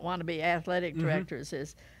women that want to be athletic directors.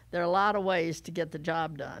 Is there are a lot of ways to get the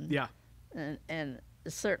job done. Yeah. And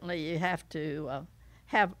certainly you have to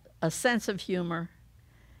have a sense of humor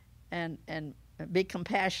and be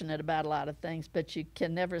compassionate about a lot of things, but you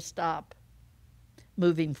can never stop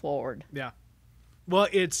moving forward. Yeah. Well,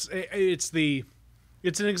 it's an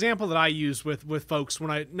example that I use with folks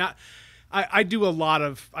when I do a lot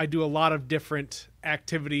of different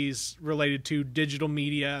activities related to digital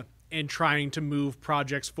media and trying to move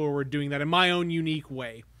projects forward, doing that in my own unique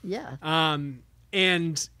way. Yeah.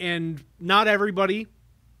 And not everybody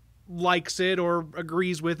likes it or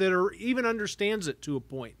agrees with it or even understands it to a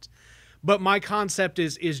point. But my concept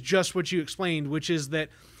is just what you explained, which is that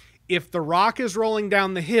if the rock is rolling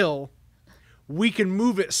down the hill, we can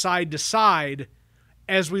move it side to side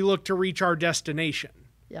as we look to reach our destination.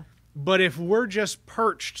 Yeah. But if we're just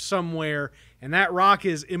perched somewhere and that rock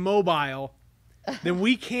is immobile, then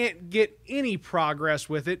we can't get any progress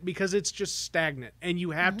with it because it's just stagnant. And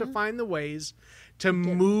you have to find the ways to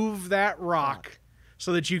move that rock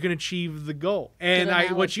so that you can achieve the goal.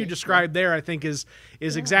 And what you described there, I think, is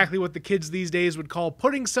exactly what the kids these days would call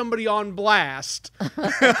putting somebody on blast in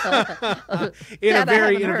a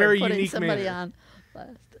very unique manner. On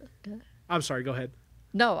blast. Okay. I'm sorry, go ahead.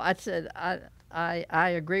 No, I said I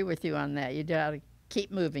agree with you on that. You got to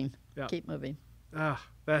keep moving. Yeah. Keep moving.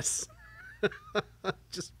 That's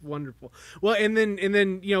just wonderful. Well, and then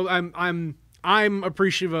you know, I'm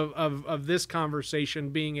appreciative of this conversation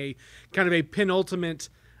being a kind of a penultimate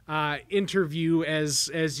interview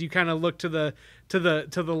as you kind of look to the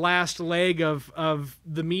last leg of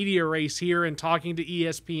the media race here and talking to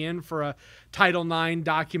ESPN for a Title IX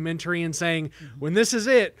documentary and saying, when this is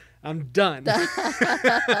it, I'm done.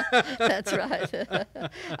 That's right.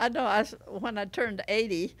 I know. When I turned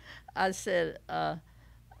 80, I said,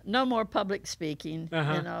 no more public speaking,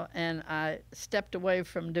 you know, and I stepped away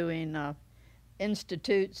from doing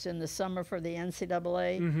institutes in the summer for the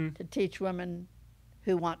NCAA to teach women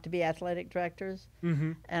who want to be athletic directors.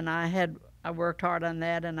 And I worked hard on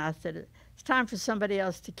that, and I said, it's time for somebody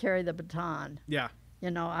else to carry the baton. Yeah. You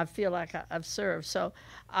know, I feel like I've served. So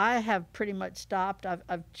I have pretty much stopped.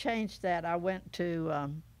 I've changed that. I went to,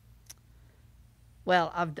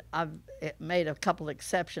 well, I've made a couple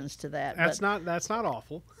exceptions to that. That's not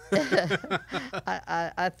awful.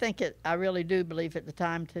 I think I really do believe it's the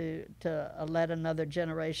time to let another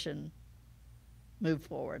generation move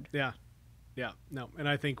forward. Yeah. No, and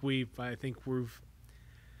I think we will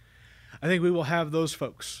have those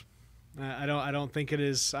folks. I don't think it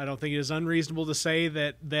is unreasonable to say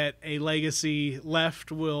that a legacy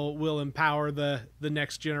left will empower the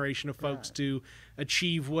next generation of folks to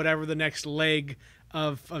achieve whatever the next leg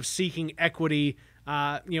of seeking equity,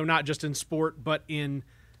 not just in sport but in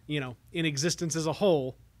existence as a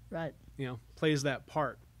whole. Right. Plays that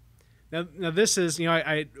part. Now this is,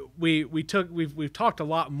 we've talked a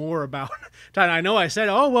lot more about. I know I said,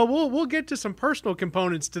 we'll get to some personal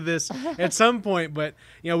components to this at some point, but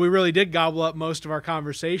we really did gobble up most of our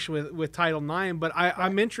conversation with Title IX. But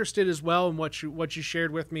I'm interested as well in what you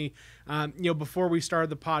shared with me, before we started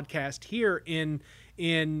the podcast here in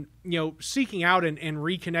seeking out and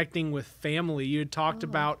reconnecting with family. You had talked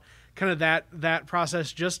about kind of that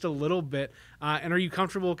process just a little bit, and are you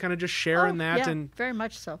comfortable kind of just sharing that? Yeah, and very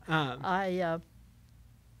much so. I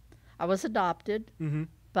was adopted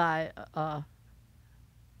by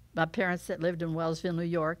parents that lived in Wellsville, New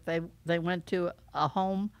York. They went to a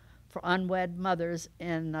home for unwed mothers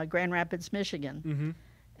in Grand Rapids, Michigan,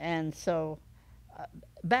 and so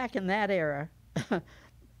back in that era,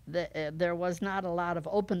 there was not a lot of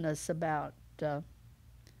openness about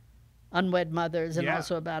unwed mothers and Yeah.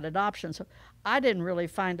 also about adoption. So I didn't really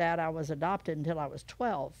find out I was adopted until I was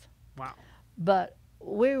 12. Wow. But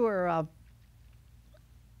we were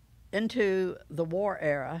into the war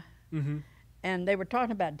era, Mm-hmm. and they were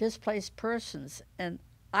talking about displaced persons, and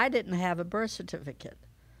I didn't have a birth certificate.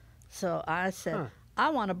 So I said, I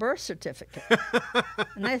want a birth certificate.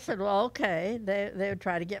 And they said, well, okay. They would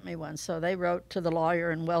try to get me one. So they wrote to the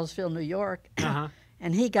lawyer in Wellsville, New York, Uh-huh.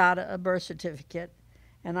 and he got a birth certificate.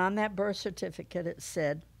 And on that birth certificate, it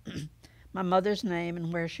said my mother's name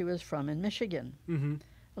and where she was from in Michigan. Mm-hmm.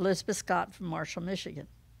 Elizabeth Scott from Marshall, Michigan.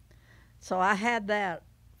 So I had that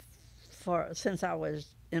since I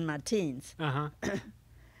was in my teens. Uh-huh.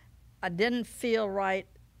 I didn't feel right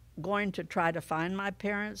going to try to find my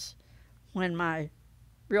parents when my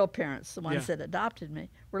real parents, the ones Yeah. that adopted me,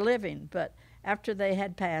 were living. But after they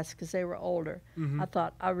had passed, because they were older, Mm-hmm. I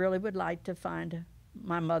thought I really would like to find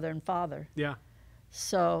my mother and father. Yeah.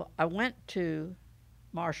 So I went to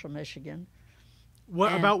Marshall, Michigan.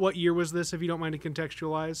 What And- about what year was this, if you don't mind to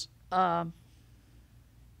contextualize?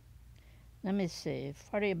 Let me see,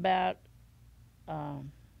 probably about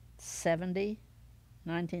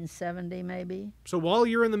 1970 maybe. So while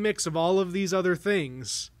you're in the mix of all of these other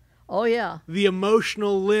things, Oh, yeah. the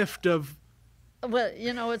emotional lift of Well,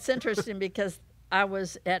 you know, it's interesting because I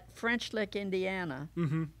was at French Lick, Indiana,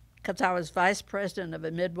 mm-hmm. because I was vice president of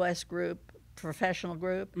a Midwest group, professional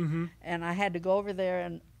group, Mm-hmm. and I had to go over there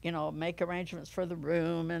and, you know, make arrangements for the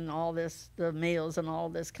room and all this, the meals and all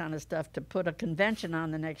this kind of stuff to put a convention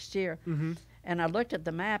on the next year. Mm-hmm. And I looked at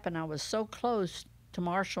the map, and I was so close to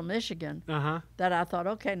Marshall, Michigan, Uh-huh. that I thought,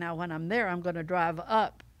 okay, now when I'm there, I'm going to drive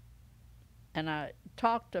up. And I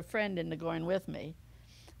talked a friend into going with me.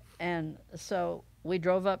 And so we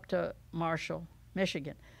drove up to Marshall,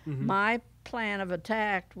 Michigan. Mhm. My plan of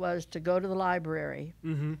attack was to go to the library,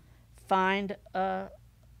 Mm-hmm. find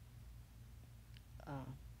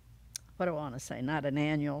what do I want to say? Not an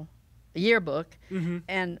annual, a yearbook, Mm-hmm.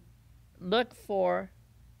 and look for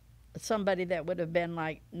somebody that would have been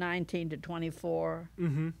like 19 to 24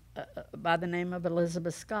 Mm-hmm. by the name of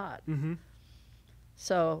Elizabeth Scott. Mm-hmm.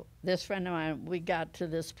 So this friend of mine, we got to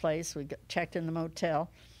this place, checked in the motel.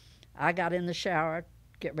 I got in the shower,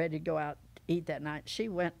 get ready to go out to eat that night. She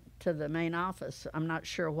went to the main office. I'm not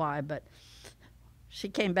sure why, but she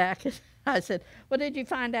came back and I said, well, did you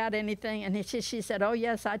find out anything? And she said, oh,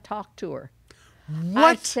 yes, I talked to her. I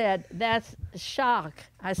What? said, that's shock.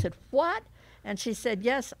 I said, what? And she said,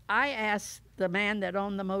 yes, I asked the man that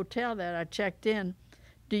owned the motel that I checked in,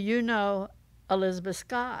 do you know Elizabeth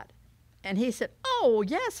Scott? And he said, oh,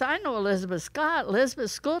 yes, I know Elizabeth Scott,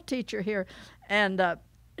 Elizabeth's school teacher here. And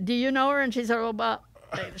do you know her? And she said, oh, well,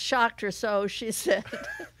 it shocked her so. She said,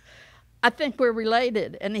 I think we're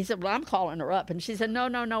related. And he said, well, I'm calling her up. And she said, no.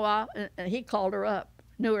 And he called her up,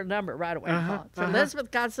 knew her number right away. And called. So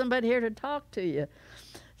Elizabeth got somebody here to talk to you.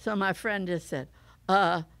 So my friend just said,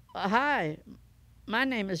 hi, my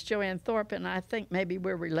name is Joanne Thorpe, and I think maybe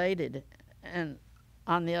we're related. And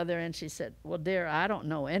on the other end, she said, well, dear, I don't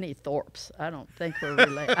know any Thorpes. I don't think we're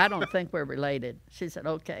related. I don't think we're related. She said,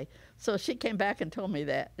 okay. So she came back and told me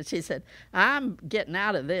that. And she said, I'm getting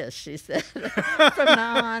out of this. She said, from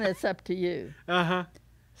now on, it's up to you. Uh-huh.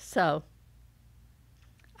 So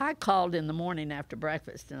I called in the morning after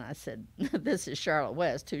breakfast, and I said, this is Charlotte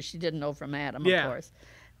West, who she didn't know from Adam, Yeah. of course.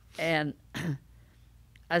 And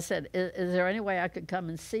I said, is there any way I could come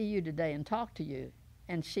and see you today and talk to you?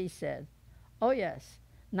 And she said, oh, yes,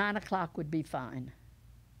 9 o'clock would be fine.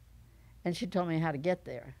 And she told me how to get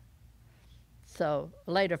there. So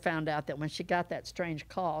later found out that when she got that strange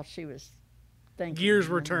call, she was thinking. Gears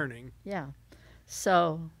you were know, turning. Yeah.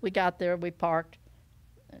 So we got there, we parked.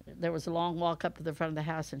 There was a long walk up to the front of the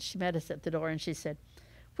house, and she met us at the door, and she said,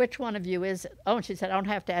 which one of you is it? Oh, and she said, I don't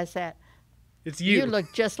have to ask that. It's you. You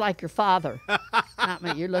look just like your father. Not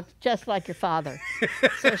me. You look just like your father.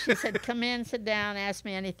 So she said, come in, sit down, ask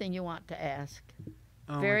me anything you want to ask.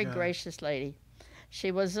 Oh, my Very God. gracious lady.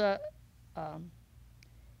 She was a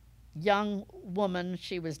young woman.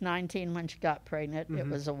 She was 19 when she got pregnant. It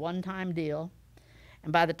was a one-time deal.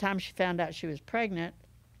 And by the time she found out she was pregnant,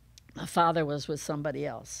 my father was with somebody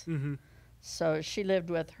else. Mm-hmm. So she lived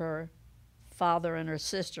with her father and her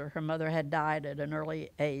sister. Her mother had died at an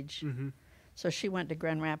early age. Mm-hmm. So she went to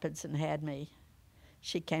Grand Rapids and had me.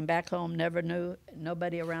 She came back home, never knew,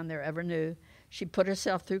 nobody around there ever knew. She put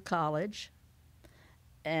herself through college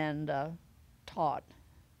and taught.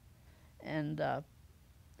 And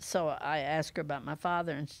so I asked her about my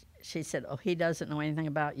father, and she said, oh, he doesn't know anything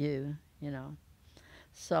about you, you know.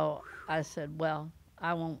 So I said, well,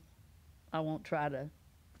 I won't try to,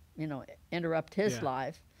 you know, interrupt his Yeah.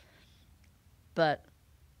 life. but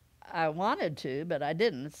I wanted to, but I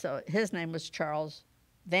didn't. So his name was Charles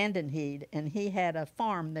Vandenheed, and he had a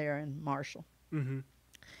farm there in Marshall. Mm-hmm.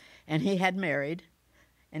 And he had married,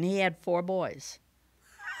 and he had 4 boys.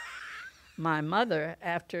 My mother,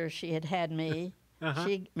 after she had had me,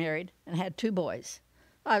 she married and had 2 boys.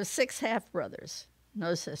 I have 6 half-brothers,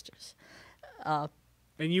 no sisters. And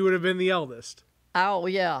you would have been the eldest. Oh,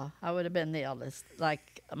 yeah, I would have been the eldest.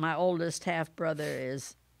 Like, my oldest half-brother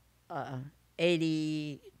is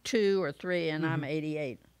 82 or 3, and I'm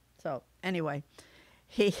 88. So, anyway,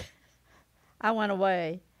 I went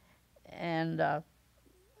away, and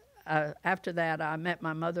after that, I met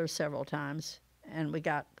my mother several times, and we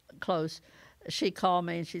got close. She called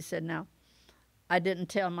me, and she said, now, I didn't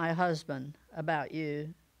tell my husband about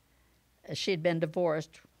you. She'd been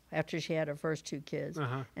divorced after she had her first 2 kids.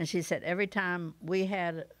 And she said every time we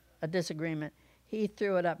had a disagreement, he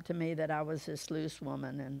threw it up to me that I was this loose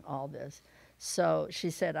woman and all this. So she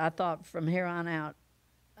said, I thought from here on out,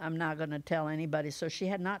 I'm not going to tell anybody. So she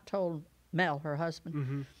had not told Mel, her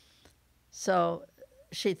husband. So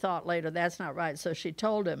she thought later, that's not right. So she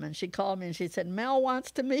told him, and she called me, and she said, Mel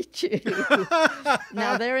wants to meet you.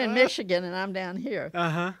 Now, they're in Michigan, and I'm down here.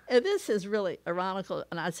 And this is really ironical.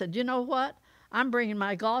 And I said, you know what? I'm bringing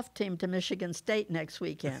my golf team to Michigan State next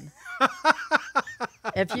weekend.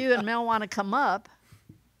 If you and Mel want to come up,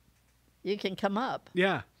 you can come up.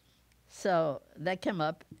 Yeah. So they came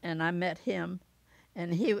up, and I met him.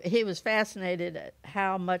 And he was fascinated at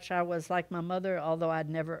how much I was like my mother, although I'd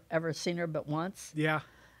never, ever seen her but once. Yeah.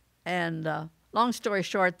 And long story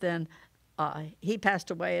short, then he passed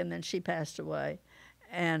away, and then she passed away.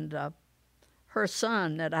 And her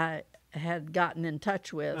son that I had gotten in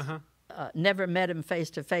touch with, never met him face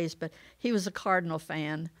to face, but he was a Cardinal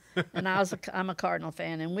fan, and I'm a Cardinal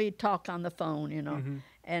fan, and we talk on the phone, you know.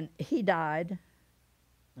 And he died.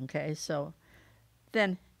 Okay, so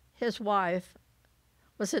then his wife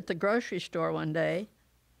was at the grocery store one day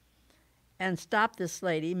and stopped this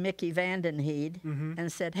lady, Mickey Vandenheed,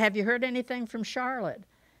 and said, have you heard anything from Charlotte?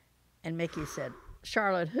 And Mickey said,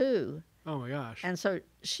 Charlotte who? Oh, my gosh. And so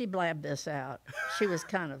she blabbed this out. She was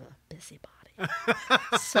kind of a busybody.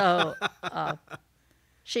 So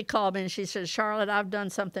she called me and she said, Charlotte, I've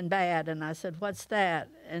done something bad. And I said, what's that?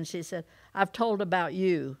 And she said, I've told about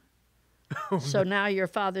you. So now your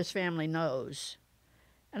father's family knows.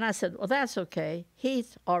 And I said, well, that's okay.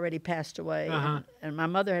 He's already passed away, and my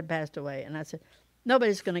mother had passed away. And I said,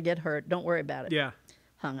 nobody's going to get hurt. Don't worry about it. Yeah.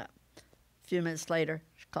 Hung up. A few minutes later,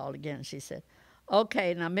 she called again. She said,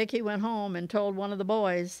 okay, now Mickey went home and told one of the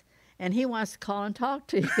boys, and he wants to call and talk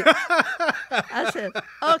to you. I said,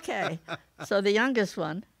 okay. So the youngest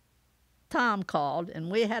one, Tom, called, and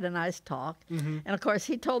we had a nice talk. And, of course,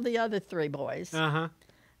 he told the other 3 boys.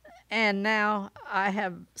 And now I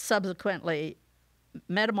have subsequently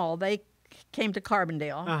met them all. They came to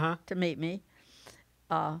Carbondale to meet me.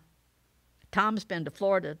 Tom's been to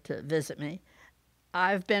Florida to visit me.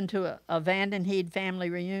 I've been to a Vandenheed family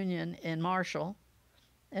reunion in Marshall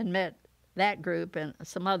and met that group and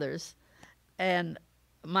some others. And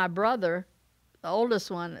my brother, the oldest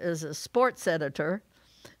one, is a sports editor.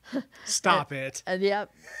 Stop it.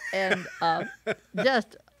 Yep. And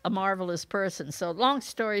just a marvelous person. So long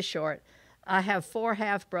story short, I have 4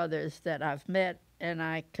 half-brothers that I've met and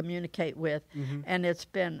I communicate with, and it's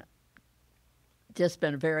been just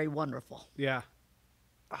been very wonderful. Yeah.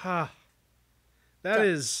 That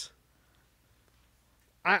is...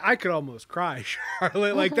 I could almost cry,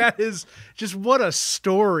 Charlotte. Like, that is just what a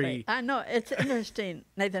story. I know. It's interesting,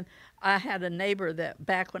 Nathan. I had a neighbor that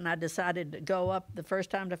back when I decided to go up the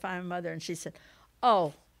first time to find my mother, and she said,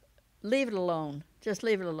 oh, leave it alone. Just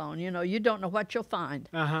leave it alone. You know, you don't know what you'll find.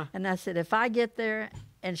 And I said, if I get there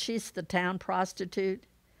and she's the town prostitute,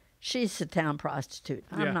 she's the town prostitute.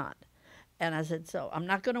 I'm not. And I said, so I'm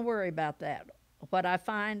not going to worry about that. What I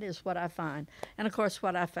find is what I find. And, of course,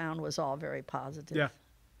 what I found was all very positive. Yeah.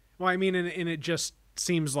 Well, I mean, and it just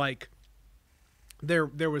seems like there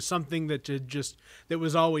was something that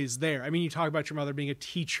was always there. I mean, you talk about your mother being a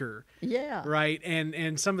teacher. Yeah. Right?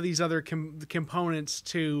 And some of these other components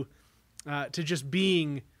to just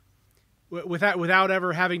being without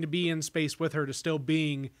ever having to be in space with her, to still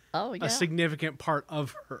being a significant part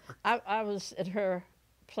of her. I was at her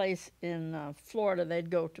place in Florida.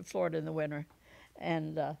 They'd go to Florida in the winter,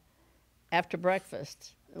 and after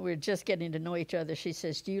breakfast, we were just getting to know each other. She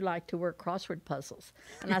says, do you like to work crossword puzzles?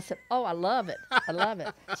 And I said, oh, I love it. I love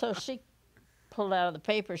it. So she pulled out of the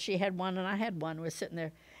paper. She had one, and I had one. We were sitting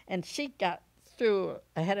there, and she got through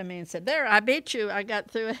ahead of me and said, there, I beat you. I got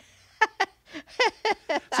through it.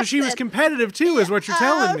 So she was competitive too, is what you're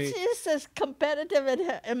telling me. She's just competitive,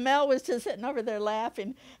 and Mel was just sitting over there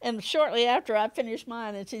laughing. And shortly after I finished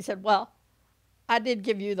mine, and she said, "Well, I did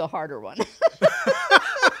give you the harder one."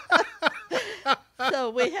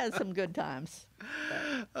 So we had some good times.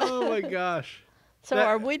 Oh my gosh. So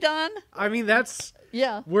are we done? I mean, that's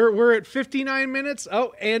Yeah. we're at 59 minutes.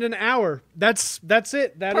 Oh, and an hour. That's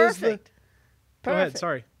it. That is Perfect. Go ahead. Perfect.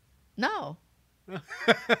 Sorry. No.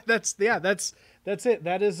 That's it.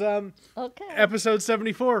 That is Okay. episode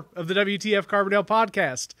 74 of the WTF Carbondale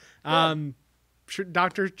podcast.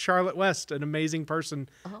 Dr. Charlotte West, an amazing person.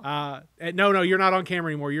 No, you're not on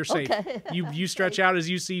camera anymore. You're safe. Okay. You stretch out as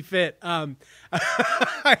you see fit. I'm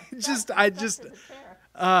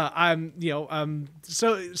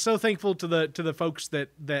so thankful to the folks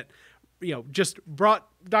that just brought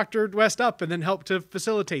Dr. West up and then helped to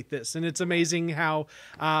facilitate this. And it's amazing how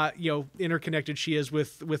interconnected she is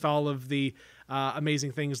with all of the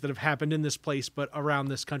amazing things that have happened in this place, but around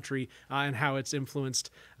this country, and how it's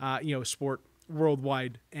influenced sport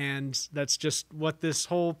worldwide. And that's just what this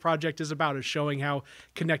whole project is about, is showing how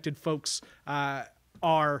connected folks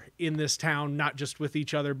are in this town, not just with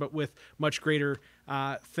each other, but with much greater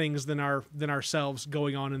things than ourselves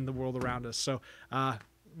going on in the world around us. So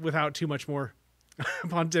without too much more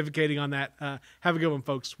pontificating on that, have a good one,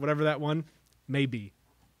 folks, whatever that one may be.